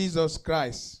Jesus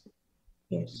Christ.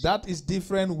 Yes. That is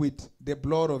different with the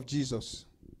blood of Jesus.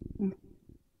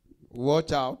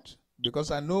 Watch out,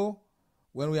 because I know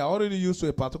when we are already used to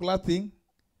a particular thing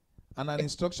and an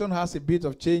instruction has a bit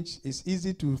of change, it's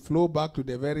easy to flow back to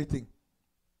the very thing.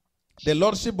 The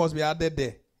Lordship must be added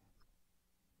there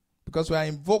because we are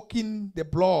invoking the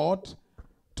blood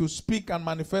to speak and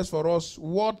manifest for us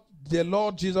what the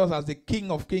Lord Jesus, as the King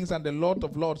of Kings and the Lord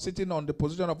of Lords, sitting on the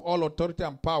position of all authority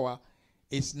and power,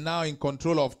 is now in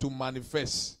control of to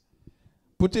manifest.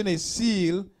 Putting a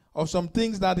seal of some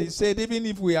things that he said, even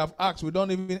if we have asked, we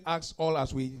don't even ask all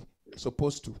as we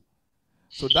supposed to.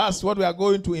 So that's what we are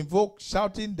going to invoke,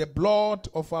 shouting the blood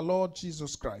of our Lord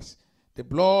Jesus Christ. The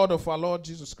blood of our Lord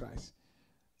Jesus Christ.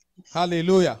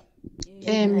 Hallelujah.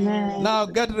 Amen. Now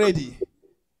get ready.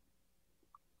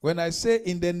 When I say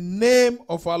in the name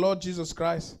of our Lord Jesus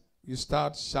Christ, you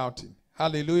start shouting.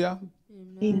 Hallelujah.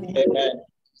 Amen. Amen.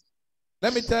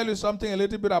 Let me tell you something a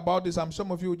little bit about this.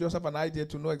 Some of you just have an idea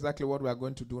to know exactly what we are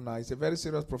going to do now. It's a very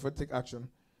serious prophetic action.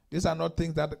 These are not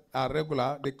things that are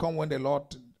regular. They come when the Lord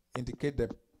indicates them.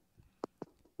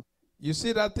 You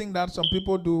see that thing that some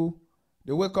people do?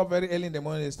 They wake up very early in the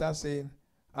morning and start saying,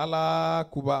 Allah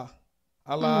Kuba,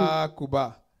 Allah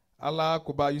Kuba, Allah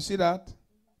Kuba. You see that?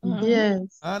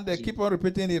 Yes. And they keep on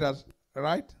repeating it,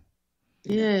 right?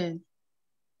 Yes.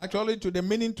 Actually, to the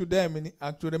meaning to them,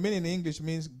 to the meaning in English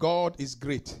means God is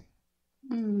great.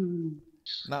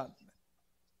 Now,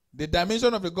 the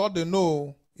dimension of the God they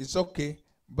know is okay,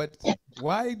 but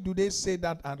why do they say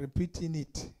that and repeating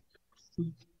it?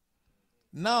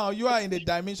 Now you are in the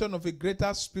dimension of a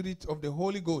greater spirit of the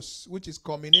Holy Ghost, which is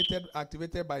culminated,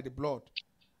 activated by the blood.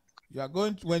 You are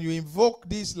going to, when you invoke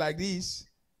this like this,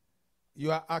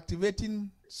 you are activating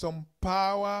some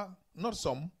power, not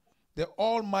some, the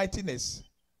almightiness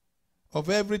of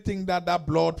everything that that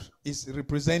blood is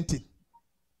representing.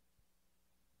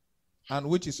 and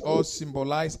which is all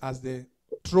symbolized as the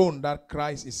throne that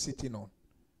Christ is sitting on.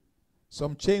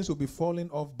 Some chains will be falling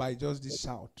off by just this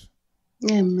shout.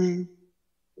 Amen.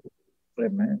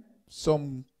 Amen.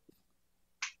 Some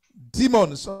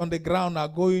demons on the ground are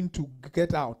going to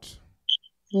get out.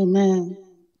 Amen.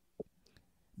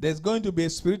 There's going to be a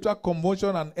spiritual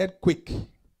convulsion and earthquake.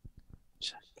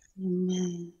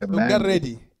 Amen. So get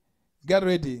ready. Get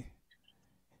ready.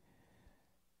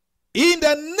 In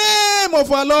the name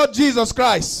of our Lord Jesus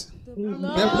Christ. The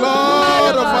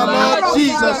blood of our Lord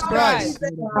Jesus Christ.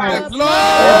 The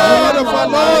blood of our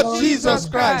Lord Jesus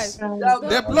Christ.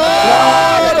 The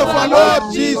blood of our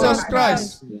Lord Jesus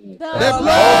Christ. The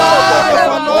blood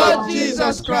of our Lord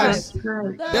Jesus Christ.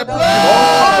 The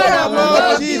blood of our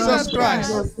Lord Jesus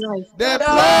Christ. The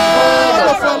blood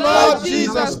of our Lord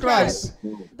Jesus Christ.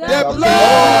 The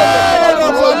blood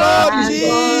of our Lord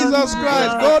Jesus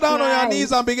Christ. Go down on your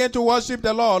knees and begin to worship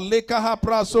the Lord. Lekaha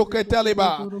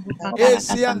prasoketeleba.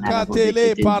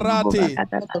 Esiankatele parati.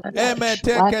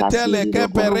 Emete ketele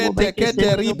keperete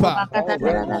keteripa.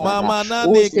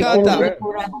 Mamanane kata.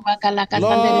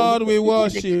 Lord, we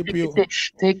worship you.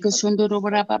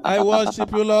 I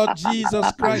worship you, Lord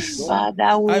Jesus Christ.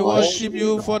 I worship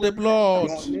you for the blood.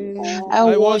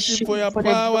 I worship for your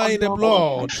power in the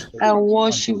blood. I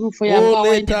worship you for your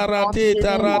power in the blood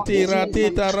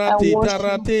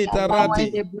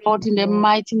in the blood in the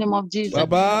mighty name of Jesus.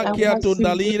 Baba kia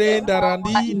tundalire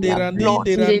darandi derandi.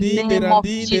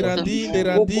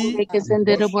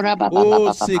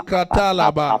 Oh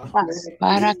sikatalaba.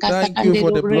 Thank you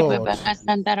for the blood.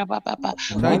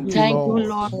 Thank you,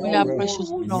 Lord, for your precious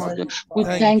blood. We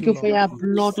thank you for your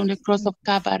blood on the cross of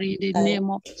Calvary in the name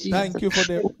of Jesus. Thank you for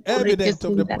the evidence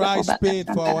of the price paid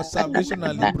for our salvation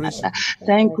and liberation.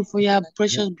 Thank you for your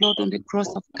precious blood on the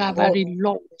cross of Calvary,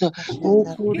 Lord. Oh,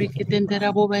 we give you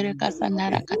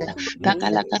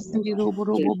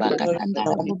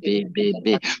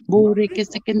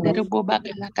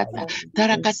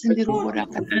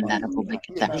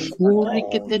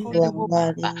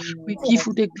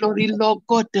the glory, Lord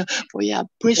God, for your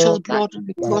precious blood on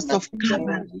the cross of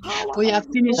Calvary, for your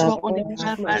finished work on the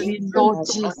Calvary, Lord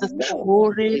Jesus.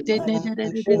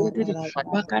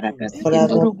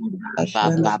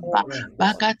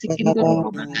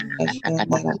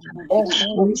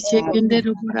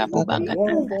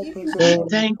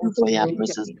 Thank you for your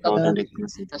precious blood on the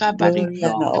cross of Calvary,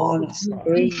 Lord.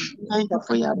 Thank you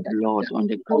for your blood on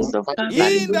the cross of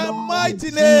Calvary. In the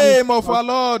mighty name of our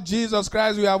Lord Jesus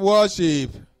Christ, we have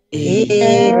worship.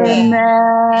 Amen.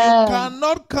 You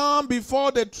cannot come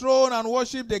before the throne and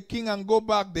worship the King and go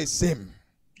back the same.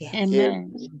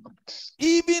 Amen.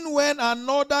 Even when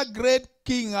another great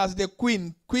king as the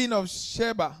Queen of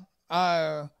Sheba,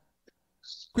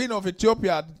 Queen of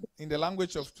Ethiopia in the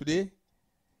language of today,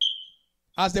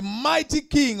 as the mighty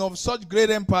king of such great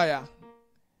empire,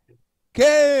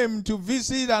 came to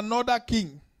visit another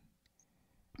king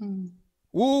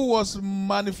who was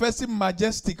manifesting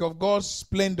majestic of God's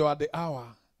splendor at the hour.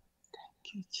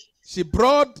 She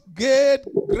brought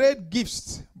great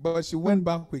gifts, but she went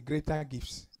back with greater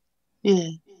gifts. Yeah.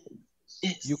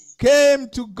 Yes. You came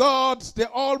to God, the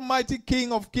Almighty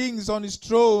King of Kings, on his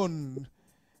throne,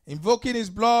 invoking his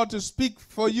blood to speak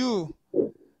for you,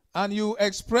 and you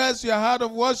express your heart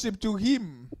of worship to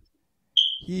him.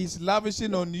 He is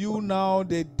lavishing on you now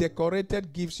the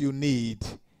decorated gifts you need.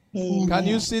 Amen. Can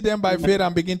you see them by faith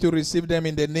and begin to receive them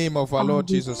in the name of our Lord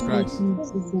Jesus Christ?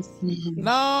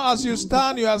 Now, as you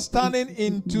stand, you are standing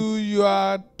into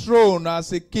your throne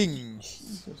as a king.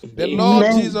 The Lord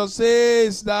Jesus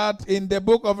says that in the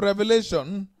book of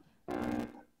Revelation,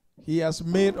 he has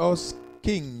made us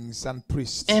kings and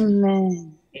priests.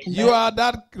 Amen. You are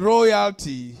that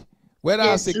royalty, whether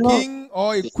as a king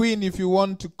or a queen, if you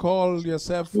want to call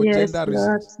yourself for gender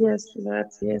reasons. Yes, Lord.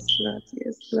 Yes, Lord.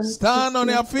 Yes, Lord. Stand on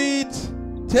your feet,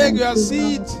 take your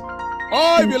seat,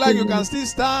 or if you like, you can still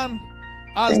stand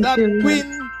as that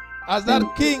queen, as that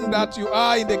king that you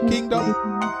are in the kingdom.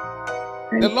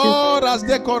 The Lord has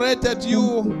decorated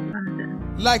you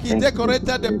like he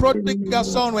decorated the prodigal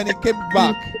son when he came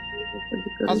back.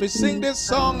 As we sing this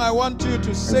song, I want you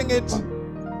to sing it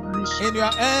in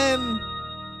your hand,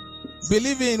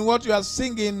 believing what you are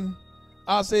singing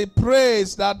as a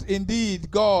praise that indeed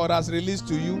God has released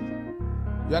to you.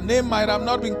 Your name might have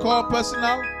not been called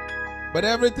personal, but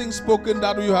everything spoken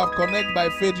that you have connected by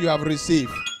faith you have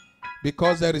received,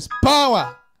 because there is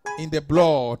power in the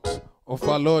blood of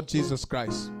our Lord Jesus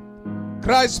Christ.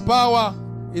 Christ's power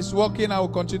is working and will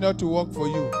continue to work for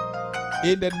you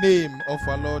in the name of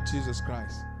our Lord Jesus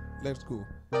Christ. Let's go.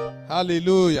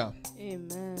 Hallelujah.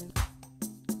 Amen.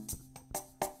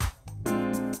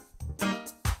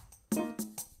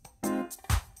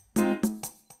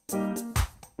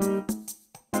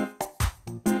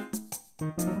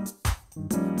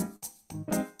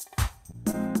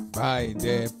 By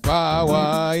the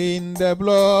power in the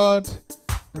blood,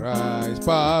 Christ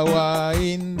power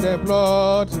in the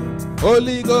blood,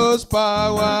 Holy Ghost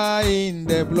power in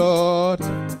the blood,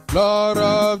 blood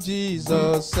of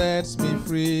Jesus sets me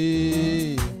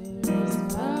free.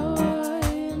 Power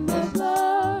in the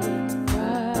blood,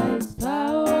 Christ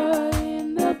power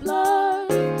in the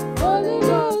blood, Holy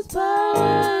Ghost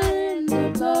power in the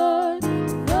blood,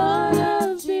 blood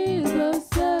of Jesus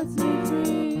sets me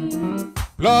free.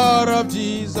 Blood of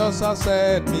Jesus has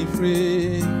set me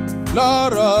free.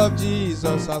 Blood of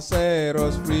Jesus has set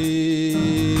us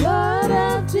free. Blood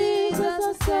of Jesus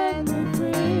has set me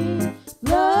free.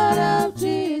 Blood of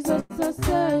Jesus has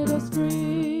set us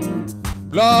free.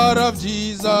 Blood of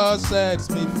Jesus sets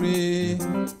me free.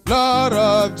 Blood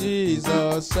of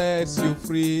Jesus sets you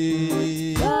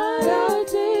free. Blood of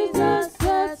Jesus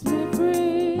sets me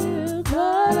free.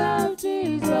 Blood of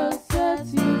Jesus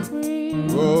sets you free.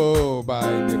 Oh, by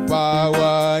the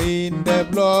power in the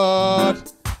blood,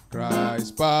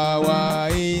 Christ power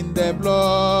in the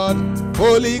blood,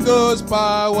 Holy Ghost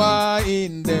power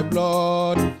in the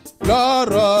blood,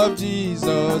 blood of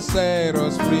Jesus set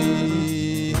us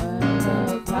free.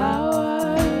 The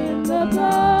power in the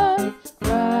blood,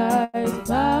 Christ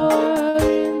power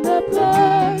in the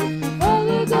blood,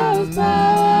 Holy Ghost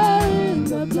power in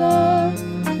the blood,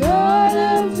 blood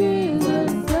of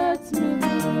Jesus sets me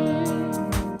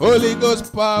free. Holy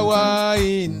Ghost power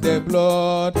in the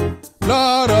blood,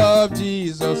 blood of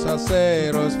Jesus has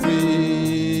set us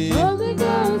free. Holy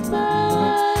Ghost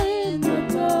power in the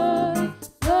blood,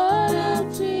 blood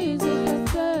of Jesus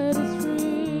has set us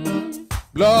free.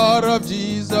 Blood of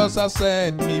Jesus has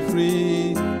set me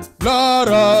free. Blood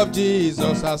of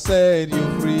Jesus has set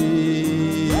you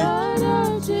free. Blood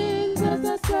of Jesus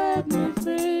has set me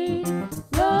free.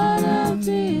 Blood of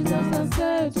Jesus has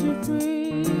set you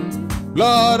free.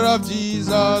 Blood of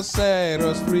Jesus set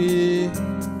us free.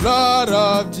 Blood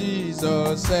of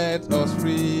Jesus set us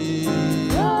free.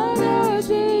 Blood of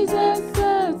Jesus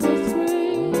sets us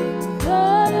free.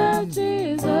 Blood of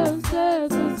Jesus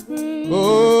sets us free.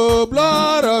 Oh,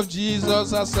 blood of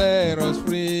Jesus has set us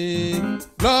free.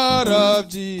 Blood of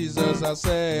Jesus has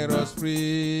set us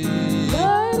free.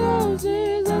 Blood of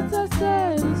Jesus has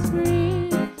set us free.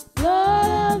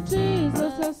 Blood of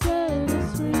Jesus has set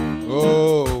us free.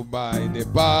 Oh, by the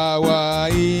power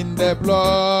in the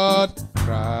blood,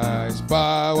 Christ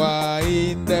power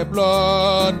in the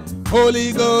blood,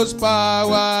 Holy Ghost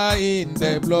power in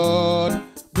the blood,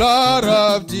 blood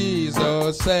of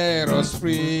Jesus set us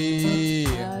free.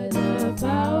 By the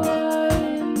power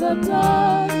in the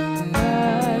blood,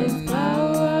 Christ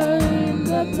power in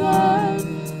the blood,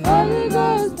 Holy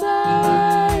Ghost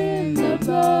power in the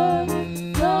blood,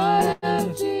 blood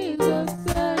of Jesus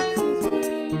sets us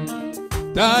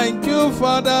free. Thank you,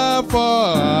 Father, for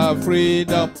our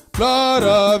freedom. Blood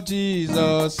of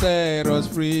Jesus set us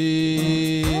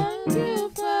free. Thank you,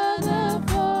 Father,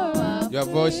 for our Your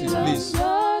voices, freedom. please.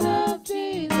 Blood of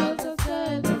Jesus has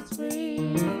set us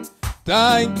free.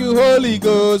 Thank you, Holy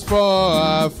Ghost, for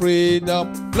our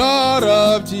freedom. Blood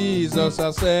of Jesus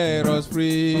has set us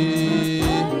free.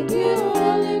 Thank you,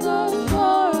 Holy Ghost,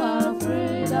 for our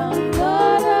freedom.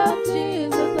 Blood of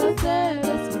Jesus has set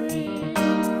us free.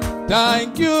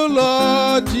 Thank you,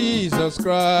 Lord Jesus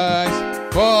Christ,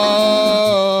 for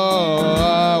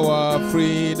our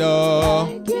freedom.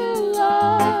 Thank you,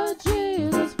 Lord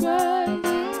Jesus Christ,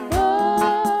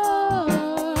 for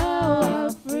our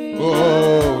freedom.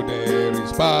 Oh, there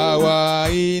is power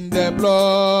in the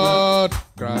blood,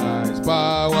 Christ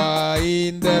power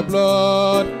in the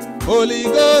blood, Holy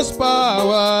Ghost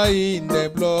power in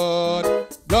the blood,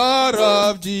 blood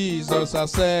of Jesus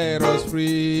has set us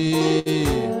free.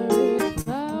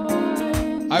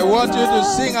 I want you to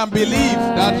sing and believe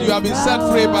that you have been set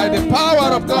free by the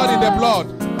power of God in the blood.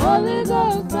 Holy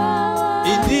Ghost power.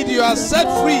 Indeed, you are set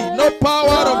free. No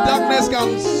power of darkness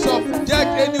can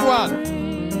subject anyone.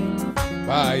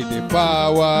 By the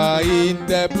power in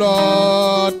the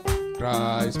blood,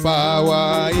 Christ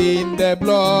power in the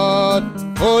blood,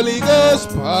 Holy Ghost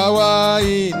power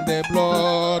in the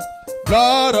blood,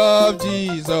 blood of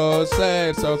Jesus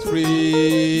sets us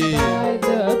free. By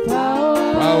the power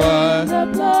Power. in the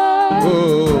blood,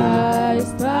 Oh.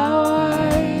 Christ power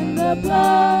in the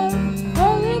blood,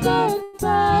 Holy Ghost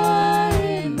power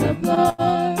in the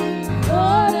blood,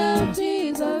 Lord of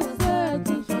Jesus set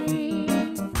me free.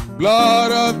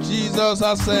 Blood of Jesus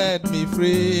has set me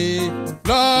free.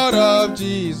 Blood of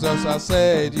Jesus has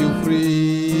set you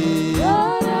free.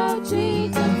 Lord of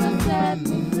Jesus has set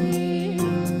me free.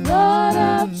 Lord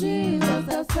of Jesus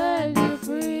has set you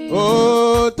free.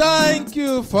 Oh, thank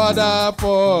you, Father,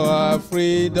 for our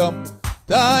freedom.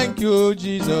 Thank you,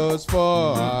 Jesus, for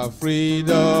our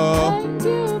freedom. Thank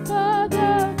you,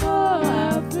 Father, for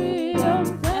our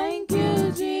freedom. Thank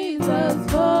you, Jesus,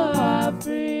 for our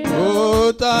freedom.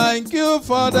 Oh, thank you,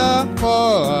 Father, for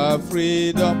our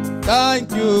freedom.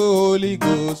 Thank you, Holy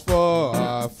Ghost, for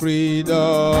our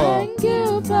freedom. Thank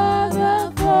you,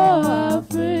 Father, for our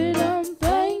freedom.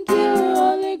 Thank you,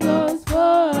 Holy Ghost, for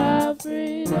our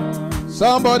freedom.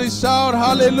 Somebody shout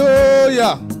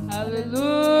hallelujah.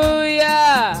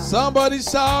 Hallelujah. Somebody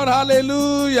shout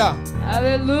hallelujah.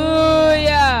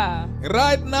 Hallelujah.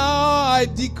 Right now, I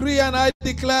decree and I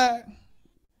declare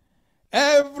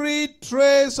every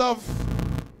trace of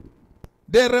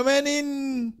the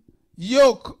remaining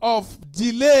yoke of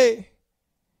delay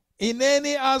in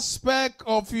any aspect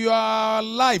of your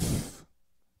life,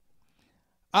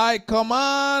 I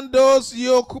command those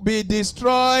yoke be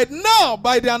destroyed now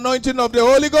by the anointing of the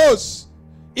Holy Ghost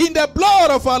in the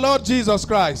blood of our Lord Jesus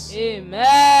Christ.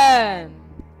 Amen.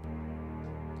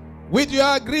 With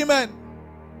your agreement,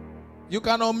 you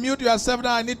can unmute yourself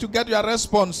now. I need to get your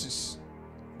responses.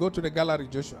 Go to the gallery,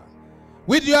 Joshua.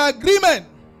 With your agreement,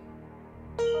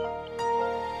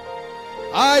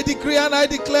 I decree and I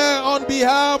declare on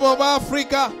behalf of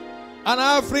Africa and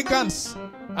Africans,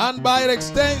 and by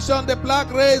extension the black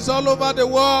race all over the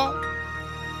world,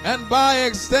 and by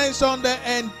extension the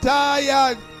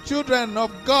entire children of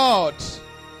God,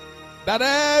 that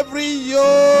every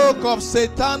yoke of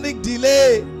satanic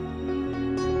delay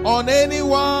on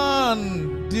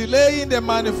anyone delaying the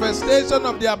manifestation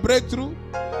of their breakthrough,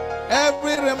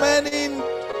 every remaining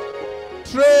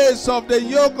trace of the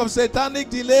yoke of satanic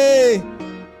delay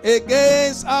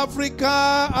against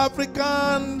Africa,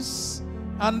 Africans,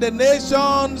 and the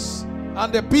nations,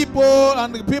 and the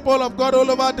people of God all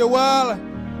over the world,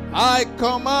 I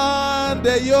command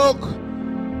the yoke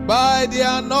by the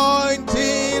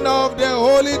anointing of the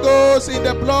Holy Ghost in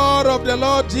the blood of the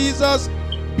Lord Jesus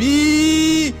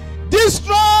be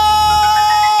destroyed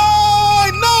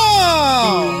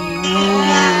now.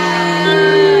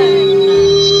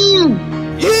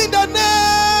 In the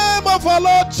name of our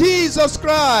Lord Jesus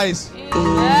Christ.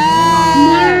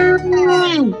 Amen.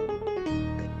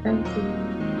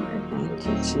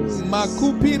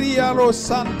 Makupiria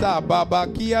Rosanta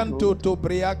Babakianto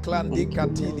Tobrea Klandi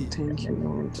Katili. Thank you,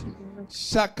 Lord.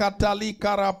 Shakatali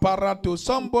Karaparato.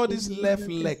 Somebody's left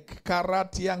leg.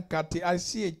 Karatian Kati. I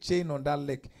see a chain on that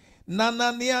leg.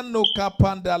 Nanania no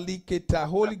Kapandaliketa.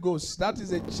 Holy Ghost. That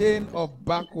is a chain of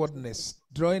backwardness,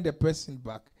 drawing the person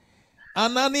back.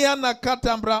 Anania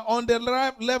Nakatambra. On the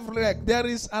left leg, there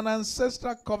is an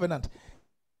ancestral covenant.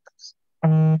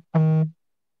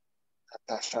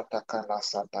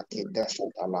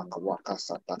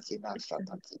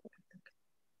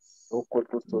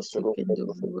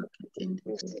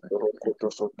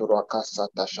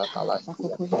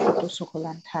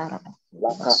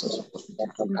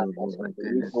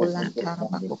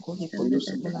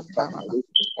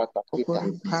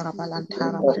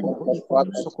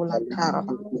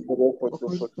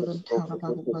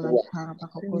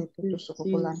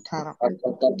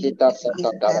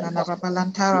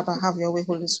 Have your way,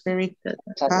 Holy Spirit.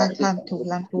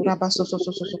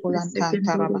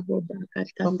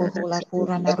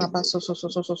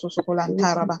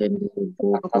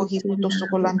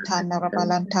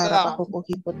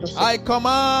 I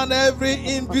command every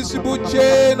invisible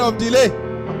chain of delay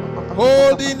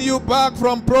holding you back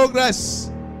from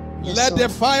progress. Let the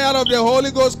fire of the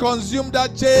Holy Ghost consume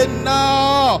that chain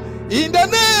now. In the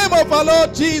name of our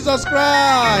Lord Jesus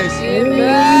Christ.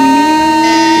 Amen.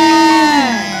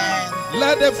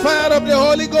 Let the fire of the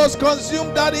Holy Ghost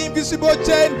consume that invisible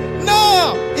chain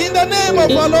now. In the name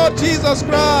of our Lord Jesus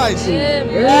Christ.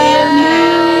 Amen.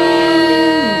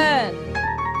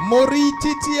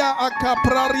 Morititia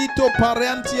akaprarito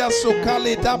parentia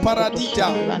sokale da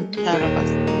paradita.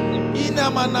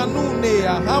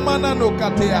 Inamananunea hamanano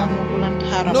katea.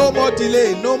 No more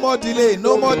delay, no more delay,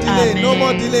 no more delay, no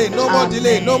more delay, no more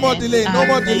delay, no more delay, no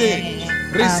more delay.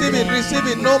 Receive it,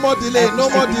 no more delay, no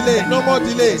more delay, no more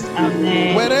delay.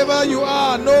 Wherever you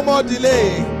are, no more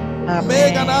delay.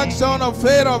 Make an action of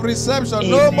faith of reception,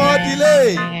 no more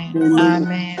delay.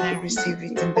 Amen. I receive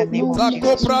it in the name of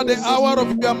Jesus. The hour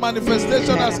of your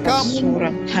manifestation has come.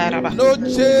 No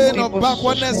chain of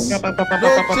backwardness,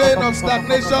 no chain of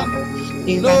stagnation,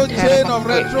 no chain of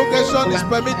retrogression is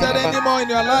permitted anymore in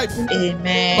your life.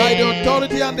 Amen. By the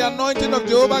authority and the anointing of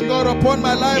Jehovah God upon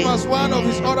my life as one of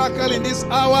his oracle in this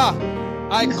hour,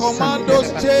 I command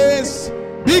those chains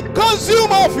be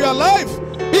consumed of your life,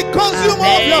 be consumed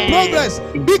of your progress,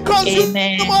 be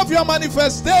consumed of your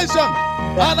manifestation.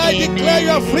 And I declare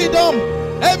your freedom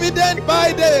evident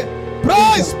by the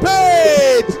price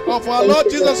paid of our Lord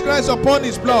Jesus Christ upon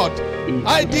his blood.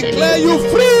 I declare you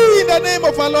free in the name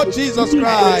of our Lord Jesus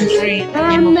Christ. Amen.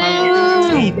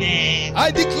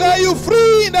 I declare you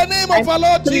free in the name of our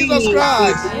Lord Jesus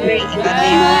Christ.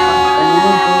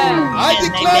 I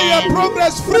declare your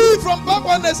progress free from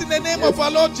backwardness in the name of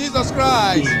our Lord Jesus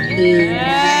Christ.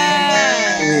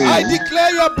 I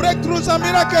declare your breakthroughs and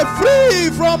miracles free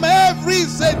from every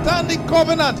satanic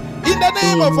covenant in the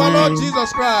name of our Lord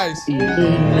Jesus Christ.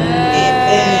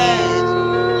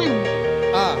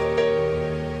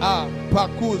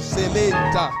 Paku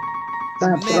Selenta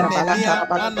Nenenia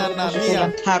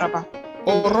Ananania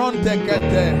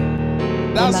Orontekete.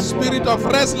 That spirit of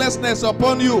restlessness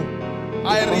upon you,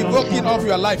 I revoke it off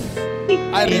your life.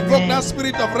 I revoke that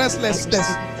spirit of restlessness.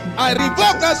 I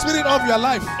revoke that spirit of your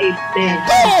life.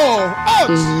 Go out.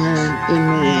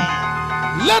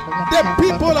 Let the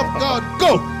people of God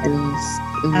go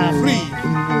free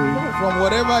from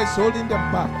whatever is holding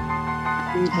them back.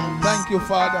 Thank you,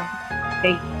 Father.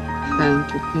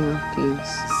 Thank you, King of Kings.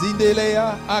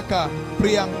 Zindelea aka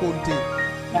priankunti.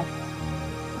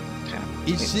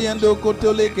 Ishiendo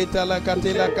kotole ketala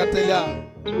katela katela.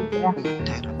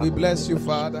 We bless you,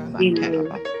 Father,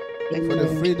 for the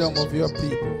freedom of your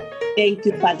people. Thank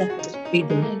you, Father.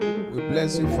 We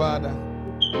bless you, Father.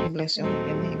 We bless your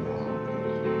name.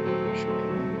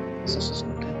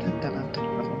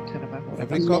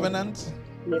 Every covenant,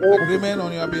 agreement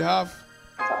on your behalf,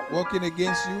 working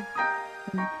against you,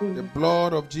 the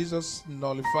blood of Jesus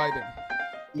nullify them.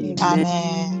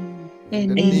 Amen. In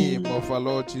the name of our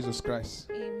Lord Jesus Christ.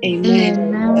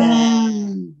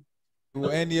 Amen. We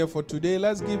will end here for today.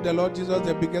 Let's give the Lord Jesus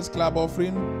the biggest clap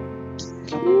offering.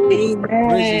 Amen.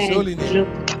 Praise his holy name.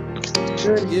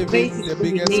 Give him the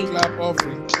biggest clap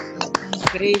offering.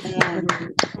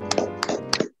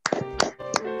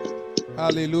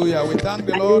 Hallelujah. We thank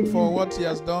the Lord for what he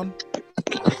has done.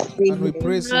 And we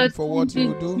praise him for what he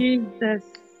will do.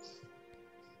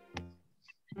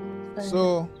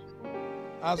 So,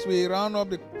 as we round up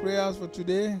the prayers for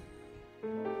today,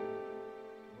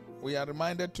 we are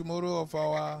reminded tomorrow of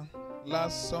our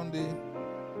last Sunday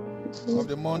of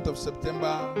the month of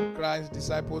September, Christ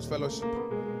Disciples Fellowship.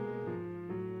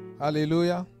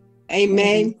 Hallelujah.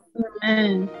 Amen.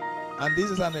 Amen. And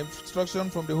this is an instruction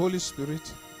from the Holy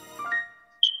Spirit.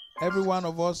 Every one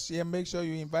of us here, make sure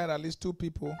you invite at least 2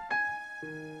 people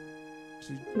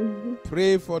to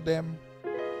pray for them.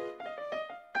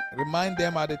 Remind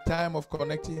them at the time of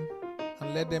connecting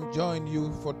and let them join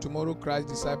you for tomorrow Christ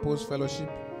Disciples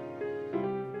Fellowship.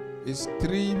 It's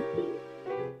 3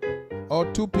 or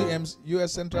 2 p.m.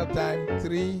 U.S. Central Time,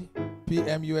 3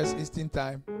 p.m. U.S. Eastern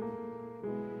Time.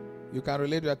 You can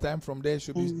relate your time from there. It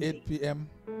should be 8 p.m.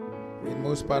 in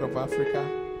most part of Africa.